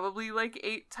probably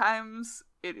 8 times.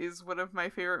 It is one of my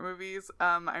favorite movies.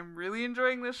 I'm really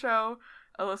enjoying the show.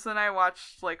 Alyssa and I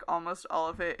watched almost all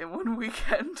of it in one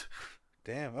weekend.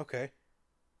 Damn, okay.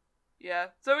 Yeah,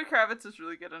 Zoe Kravitz is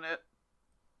really good in it.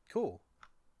 Cool.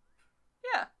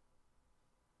 Yeah.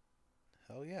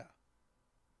 Hell yeah.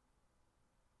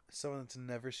 As someone that's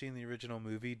never seen the original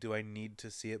movie, do I need to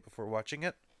see it before watching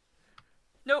it?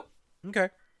 Nope. Okay.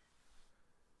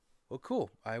 Well,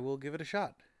 cool. I will give it a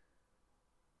shot.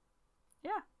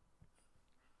 Yeah.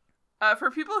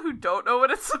 For people who don't know what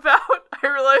it's about, I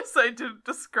realized I didn't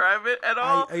describe it at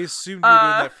all. I assumed you were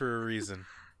doing that for a reason.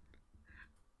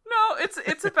 No, it's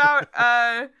about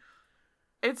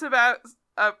it's about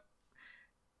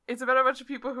a bunch of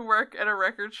people who work at a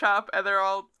record shop, and they're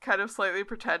all kind of slightly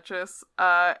pretentious.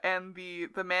 And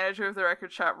the manager of the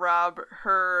record shop, Rob,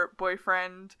 her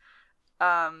boyfriend,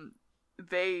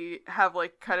 they have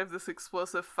kind of this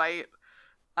explosive fight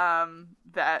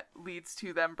that leads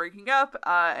to them breaking up,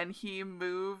 and he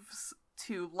moves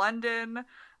to London,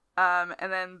 and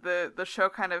then the show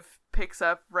kind of picks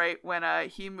up right when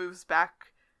he moves back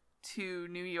to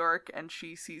New York, and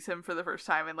she sees him for the first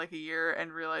time in a year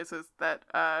and realizes that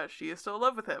she is still in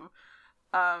love with him.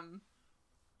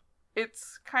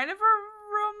 It's kind of a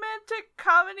romantic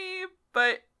comedy,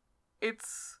 but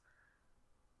it's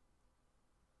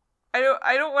I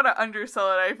don't want to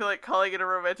undersell it. I feel like calling it a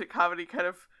romantic comedy kind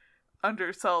of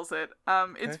undersells it.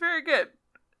 It's very good.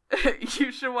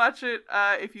 You should watch it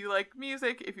if you like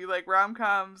music, if you like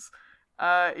rom-coms,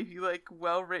 if you like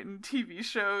well-written TV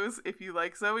shows, if you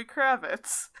like Zoe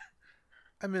Kravitz.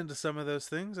 I'm into some of those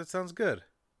things. That sounds good.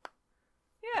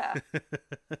 Yeah.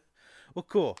 Well,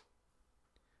 cool.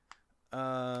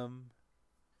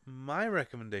 My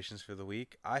recommendations for the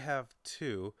week, I have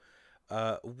 2.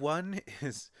 One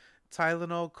is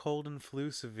Tylenol Cold and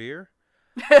Flu Severe.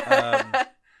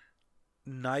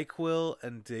 NyQuil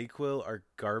and Dayquil are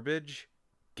garbage.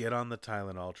 Get on the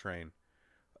Tylenol train.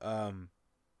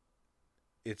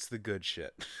 It's the good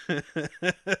shit.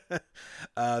 That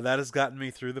has gotten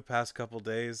me through the past couple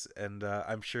days, and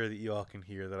I'm sure that you all can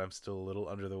hear that I'm still a little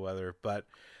under the weather, but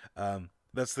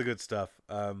that's the good stuff.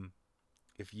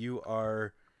 If you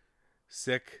are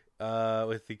sick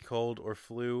with the cold or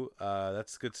flu,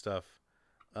 that's good stuff.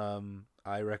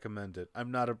 I recommend it.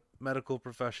 I'm not a medical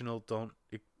professional. Don't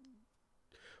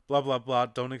blah blah blah.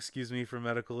 Don't excuse me for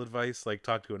medical advice.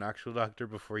 Talk to an actual doctor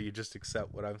before you just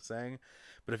accept what I'm saying.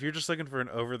 But if you're just looking for an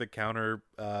over-the-counter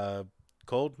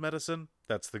cold medicine,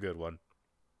 that's the good one.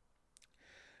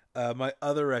 My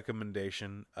other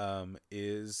recommendation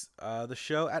is the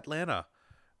show Atlanta,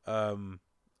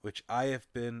 which I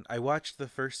watched the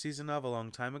first season of a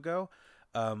long time ago,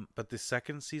 but the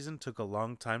second season took a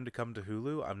long time to come to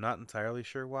Hulu. I'm not entirely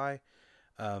sure why.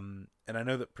 And I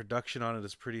know that production on it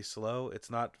is pretty slow.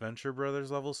 It's not Venture Brothers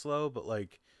level slow, but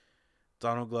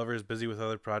Donald Glover is busy with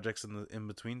other projects in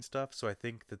between stuff, so I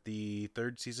think that the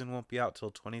third season won't be out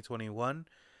till 2021.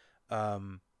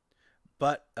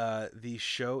 But the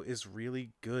show is really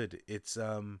good. It's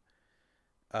Donald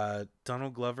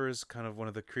Glover is kind of one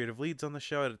of the creative leads on the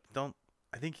show.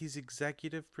 I think he's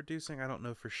executive producing. I don't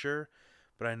know for sure,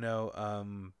 but I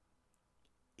know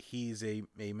he's a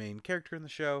main character in the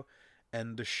show,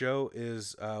 and the show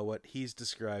is what he's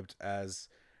described as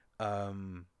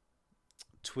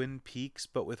Twin Peaks,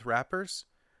 but with rappers.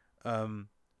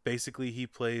 Basically, he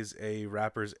plays a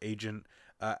rapper's agent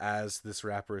as this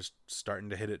rapper is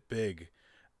starting to hit it big.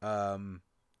 I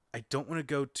don't want to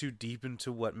go too deep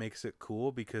into what makes it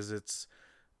cool because it's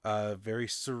a very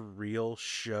surreal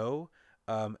show,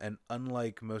 and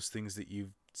unlike most things that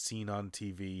you've seen on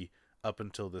TV up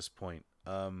until this point.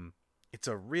 It's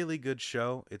a really good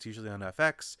show. It's usually on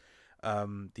FX.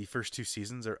 The first 2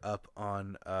 seasons are up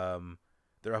on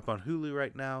they're up on Hulu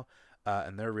right now.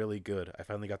 and they're really good. I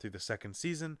finally got through the second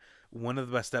season. One of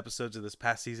the best episodes of this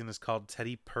past season is called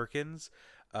Teddy Perkins,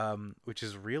 which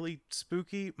is really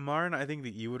spooky. Marn, I think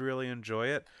that you would really enjoy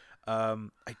it. I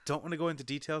don't want to go into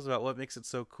details about what makes it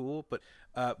so cool, but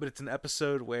it's an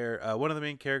episode where one of the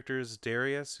main characters,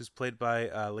 Darius, who's played by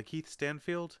Lakeith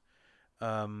Stanfield,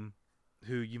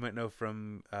 who you might know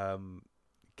from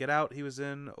Get Out, he was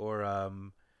in, or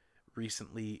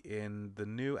recently in the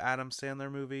new Adam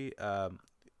Sandler movie,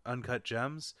 Uncut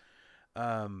Gems.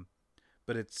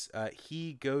 But it's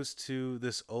he goes to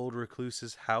this old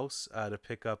recluse's house to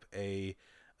pick up a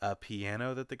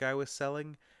piano that the guy was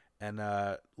selling, and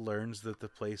learns that the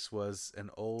place was an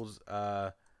old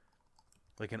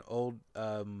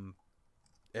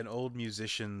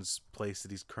musician's place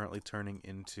that he's currently turning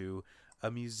into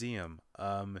a museum.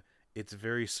 It's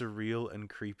very surreal and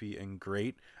creepy and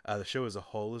great. The show as a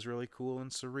whole is really cool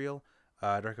and surreal.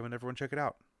 I'd recommend everyone check it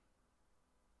out.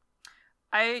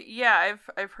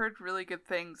 I've heard really good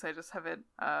things. I just haven't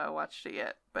watched it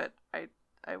yet, but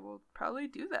I will probably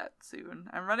do that soon.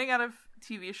 I'm running out of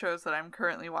TV shows that I'm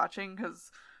currently watching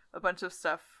because a bunch of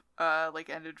stuff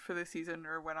ended for the season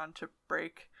or went on to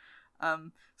break.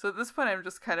 So at this point, I'm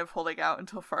just kind of holding out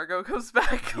until Fargo comes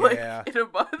back in a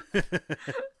month.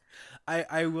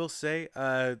 I will say,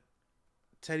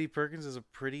 Teddy Perkins is a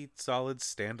pretty solid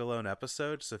standalone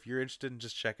episode. So if you're interested in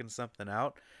just checking something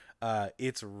out,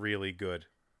 it's really good.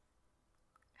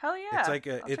 Hell yeah! It's like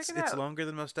it's longer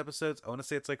than most episodes. I want to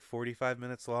say it's like 45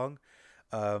 minutes long,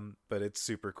 but it's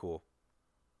super cool.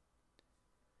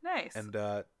 Nice. And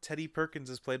Teddy Perkins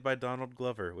is played by Donald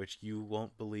Glover, which you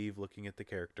won't believe looking at the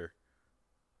character.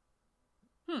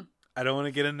 I don't want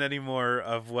to get into any more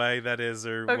of why that is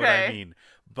or what I mean,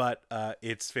 but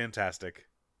it's fantastic.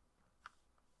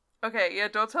 Okay, yeah,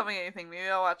 don't tell me anything. Maybe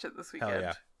I'll watch it this weekend.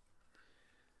 Hell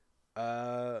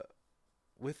yeah.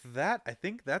 With that, I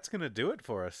think that's going to do it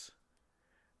for us.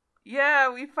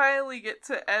 Yeah, we finally get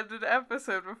to end an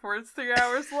episode before it's 3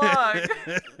 hours long.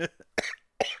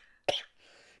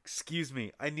 Excuse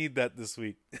me, I need that this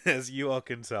week, as you all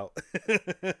can tell.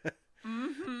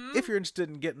 Mm-hmm. If you're interested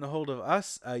in getting a hold of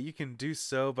us, you can do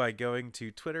so by going to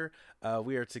Twitter.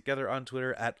 We are together on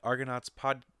Twitter at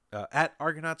ArgonautspOd,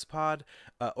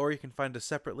 or you can find us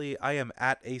separately. I am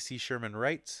at AC Sherman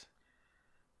Wright.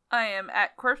 I am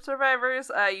at Corpse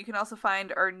Survivors. You can also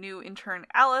find our new intern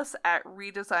Alice at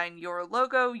Redesign Your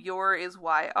Logo. Your is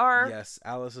YR. Yes,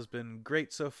 Alice has been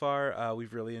great so far.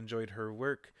 We've really enjoyed her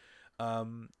work.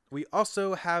 We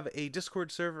also have a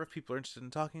Discord server if people are interested in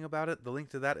talking about it. The link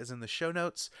to that is in the show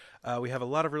notes. We have a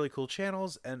lot of really cool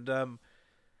channels, and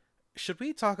should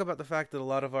we talk about the fact that a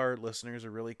lot of our listeners are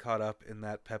really caught up in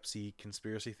that Pepsi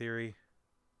conspiracy theory?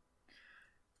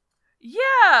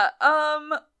 Yeah,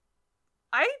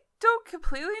 I don't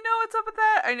completely know what's up with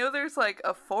that. I know there's like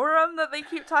a forum that they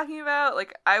keep talking about.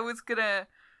 Like, I was gonna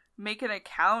make an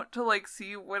account to like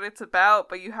see what it's about,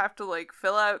 but you have to like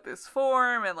fill out this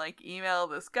form and like email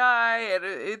this guy, and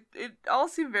it all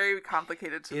seemed very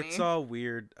complicated to me. It's all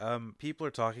weird. People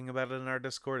are talking about it in our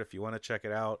Discord if you want to check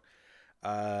it out.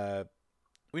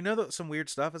 We know that some weird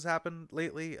stuff has happened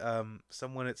lately.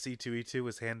 Someone at C2E2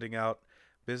 was handing out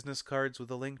business cards with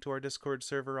a link to our Discord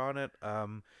server on it,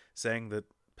 saying that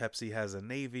Pepsi has a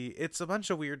navy. It's a bunch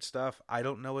of weird stuff. I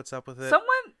don't know what's up with it.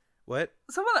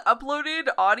 Someone uploaded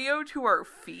audio to our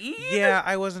feed? Yeah,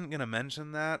 I wasn't going to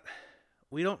mention that.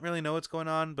 We don't really know what's going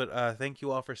on, but thank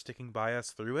you all for sticking by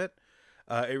us through it.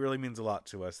 It really means a lot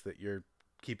to us that you're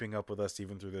keeping up with us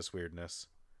even through this weirdness.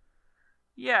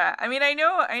 Yeah, I mean, I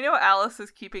know Alice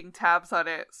is keeping tabs on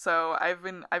it, so I've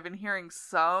been hearing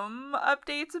some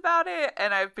updates about it,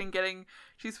 and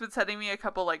she's been sending me a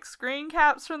couple like screen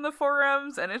caps from the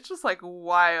forums, and it's just like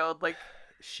wild. Like,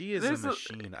 she is a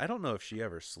machine. I don't know if she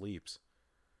ever sleeps.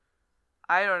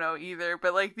 I don't know either,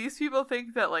 but like these people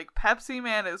think that like Pepsi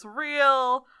Man is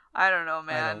real. I don't know,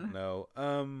 man. I don't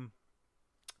know.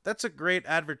 That's a great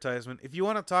advertisement. If you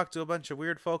want to talk to a bunch of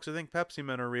weird folks who think Pepsi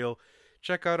Men are real,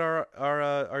 check out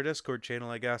our Discord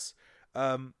channel, I guess.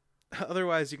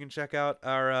 Otherwise, you can check out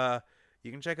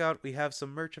we have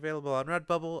some merch available on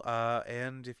Redbubble.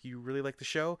 And if you really like the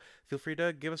show, feel free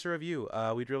to give us a review.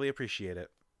 We'd really appreciate it.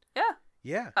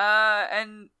 Yeah.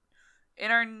 And in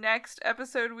our next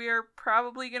episode, we are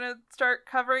probably gonna start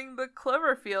covering the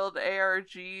Cloverfield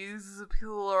ARGs,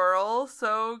 plural.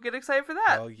 So get excited for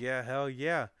that. Hell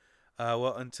yeah.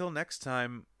 Well, until next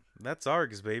time, that's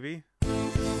ARGs, baby.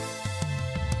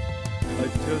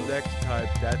 Until next time,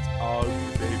 that's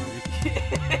ARGs, baby.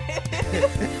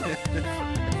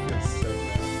 So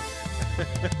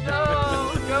bad.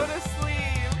 No, go to sleep.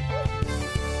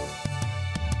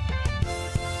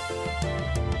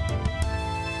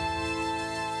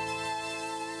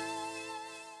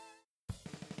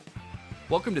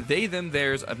 Welcome to They, Them,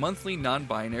 Theirs, a monthly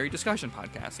non-binary discussion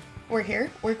podcast. We're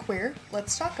here, we're queer,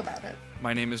 let's talk about it.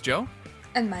 My name is Joe.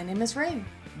 And my name is Rain.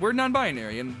 We're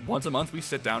non-binary, and once a month we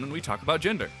sit down and we talk about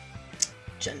gender.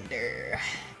 Gender.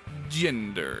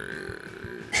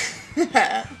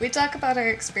 We talk about our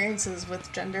experiences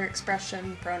with gender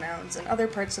expression, pronouns, and other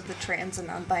parts of the trans and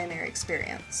non-binary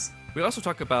experience. We also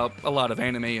talk about a lot of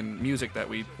anime and music that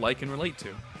we like and relate to.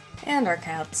 And our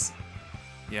cats.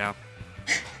 Yeah.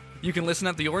 You can listen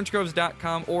at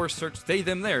theorangegroves.com or search They,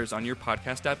 Them, Theirs on your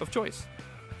podcast app of choice.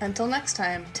 Until next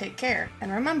time, take care,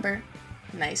 and remember,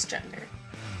 nice gender.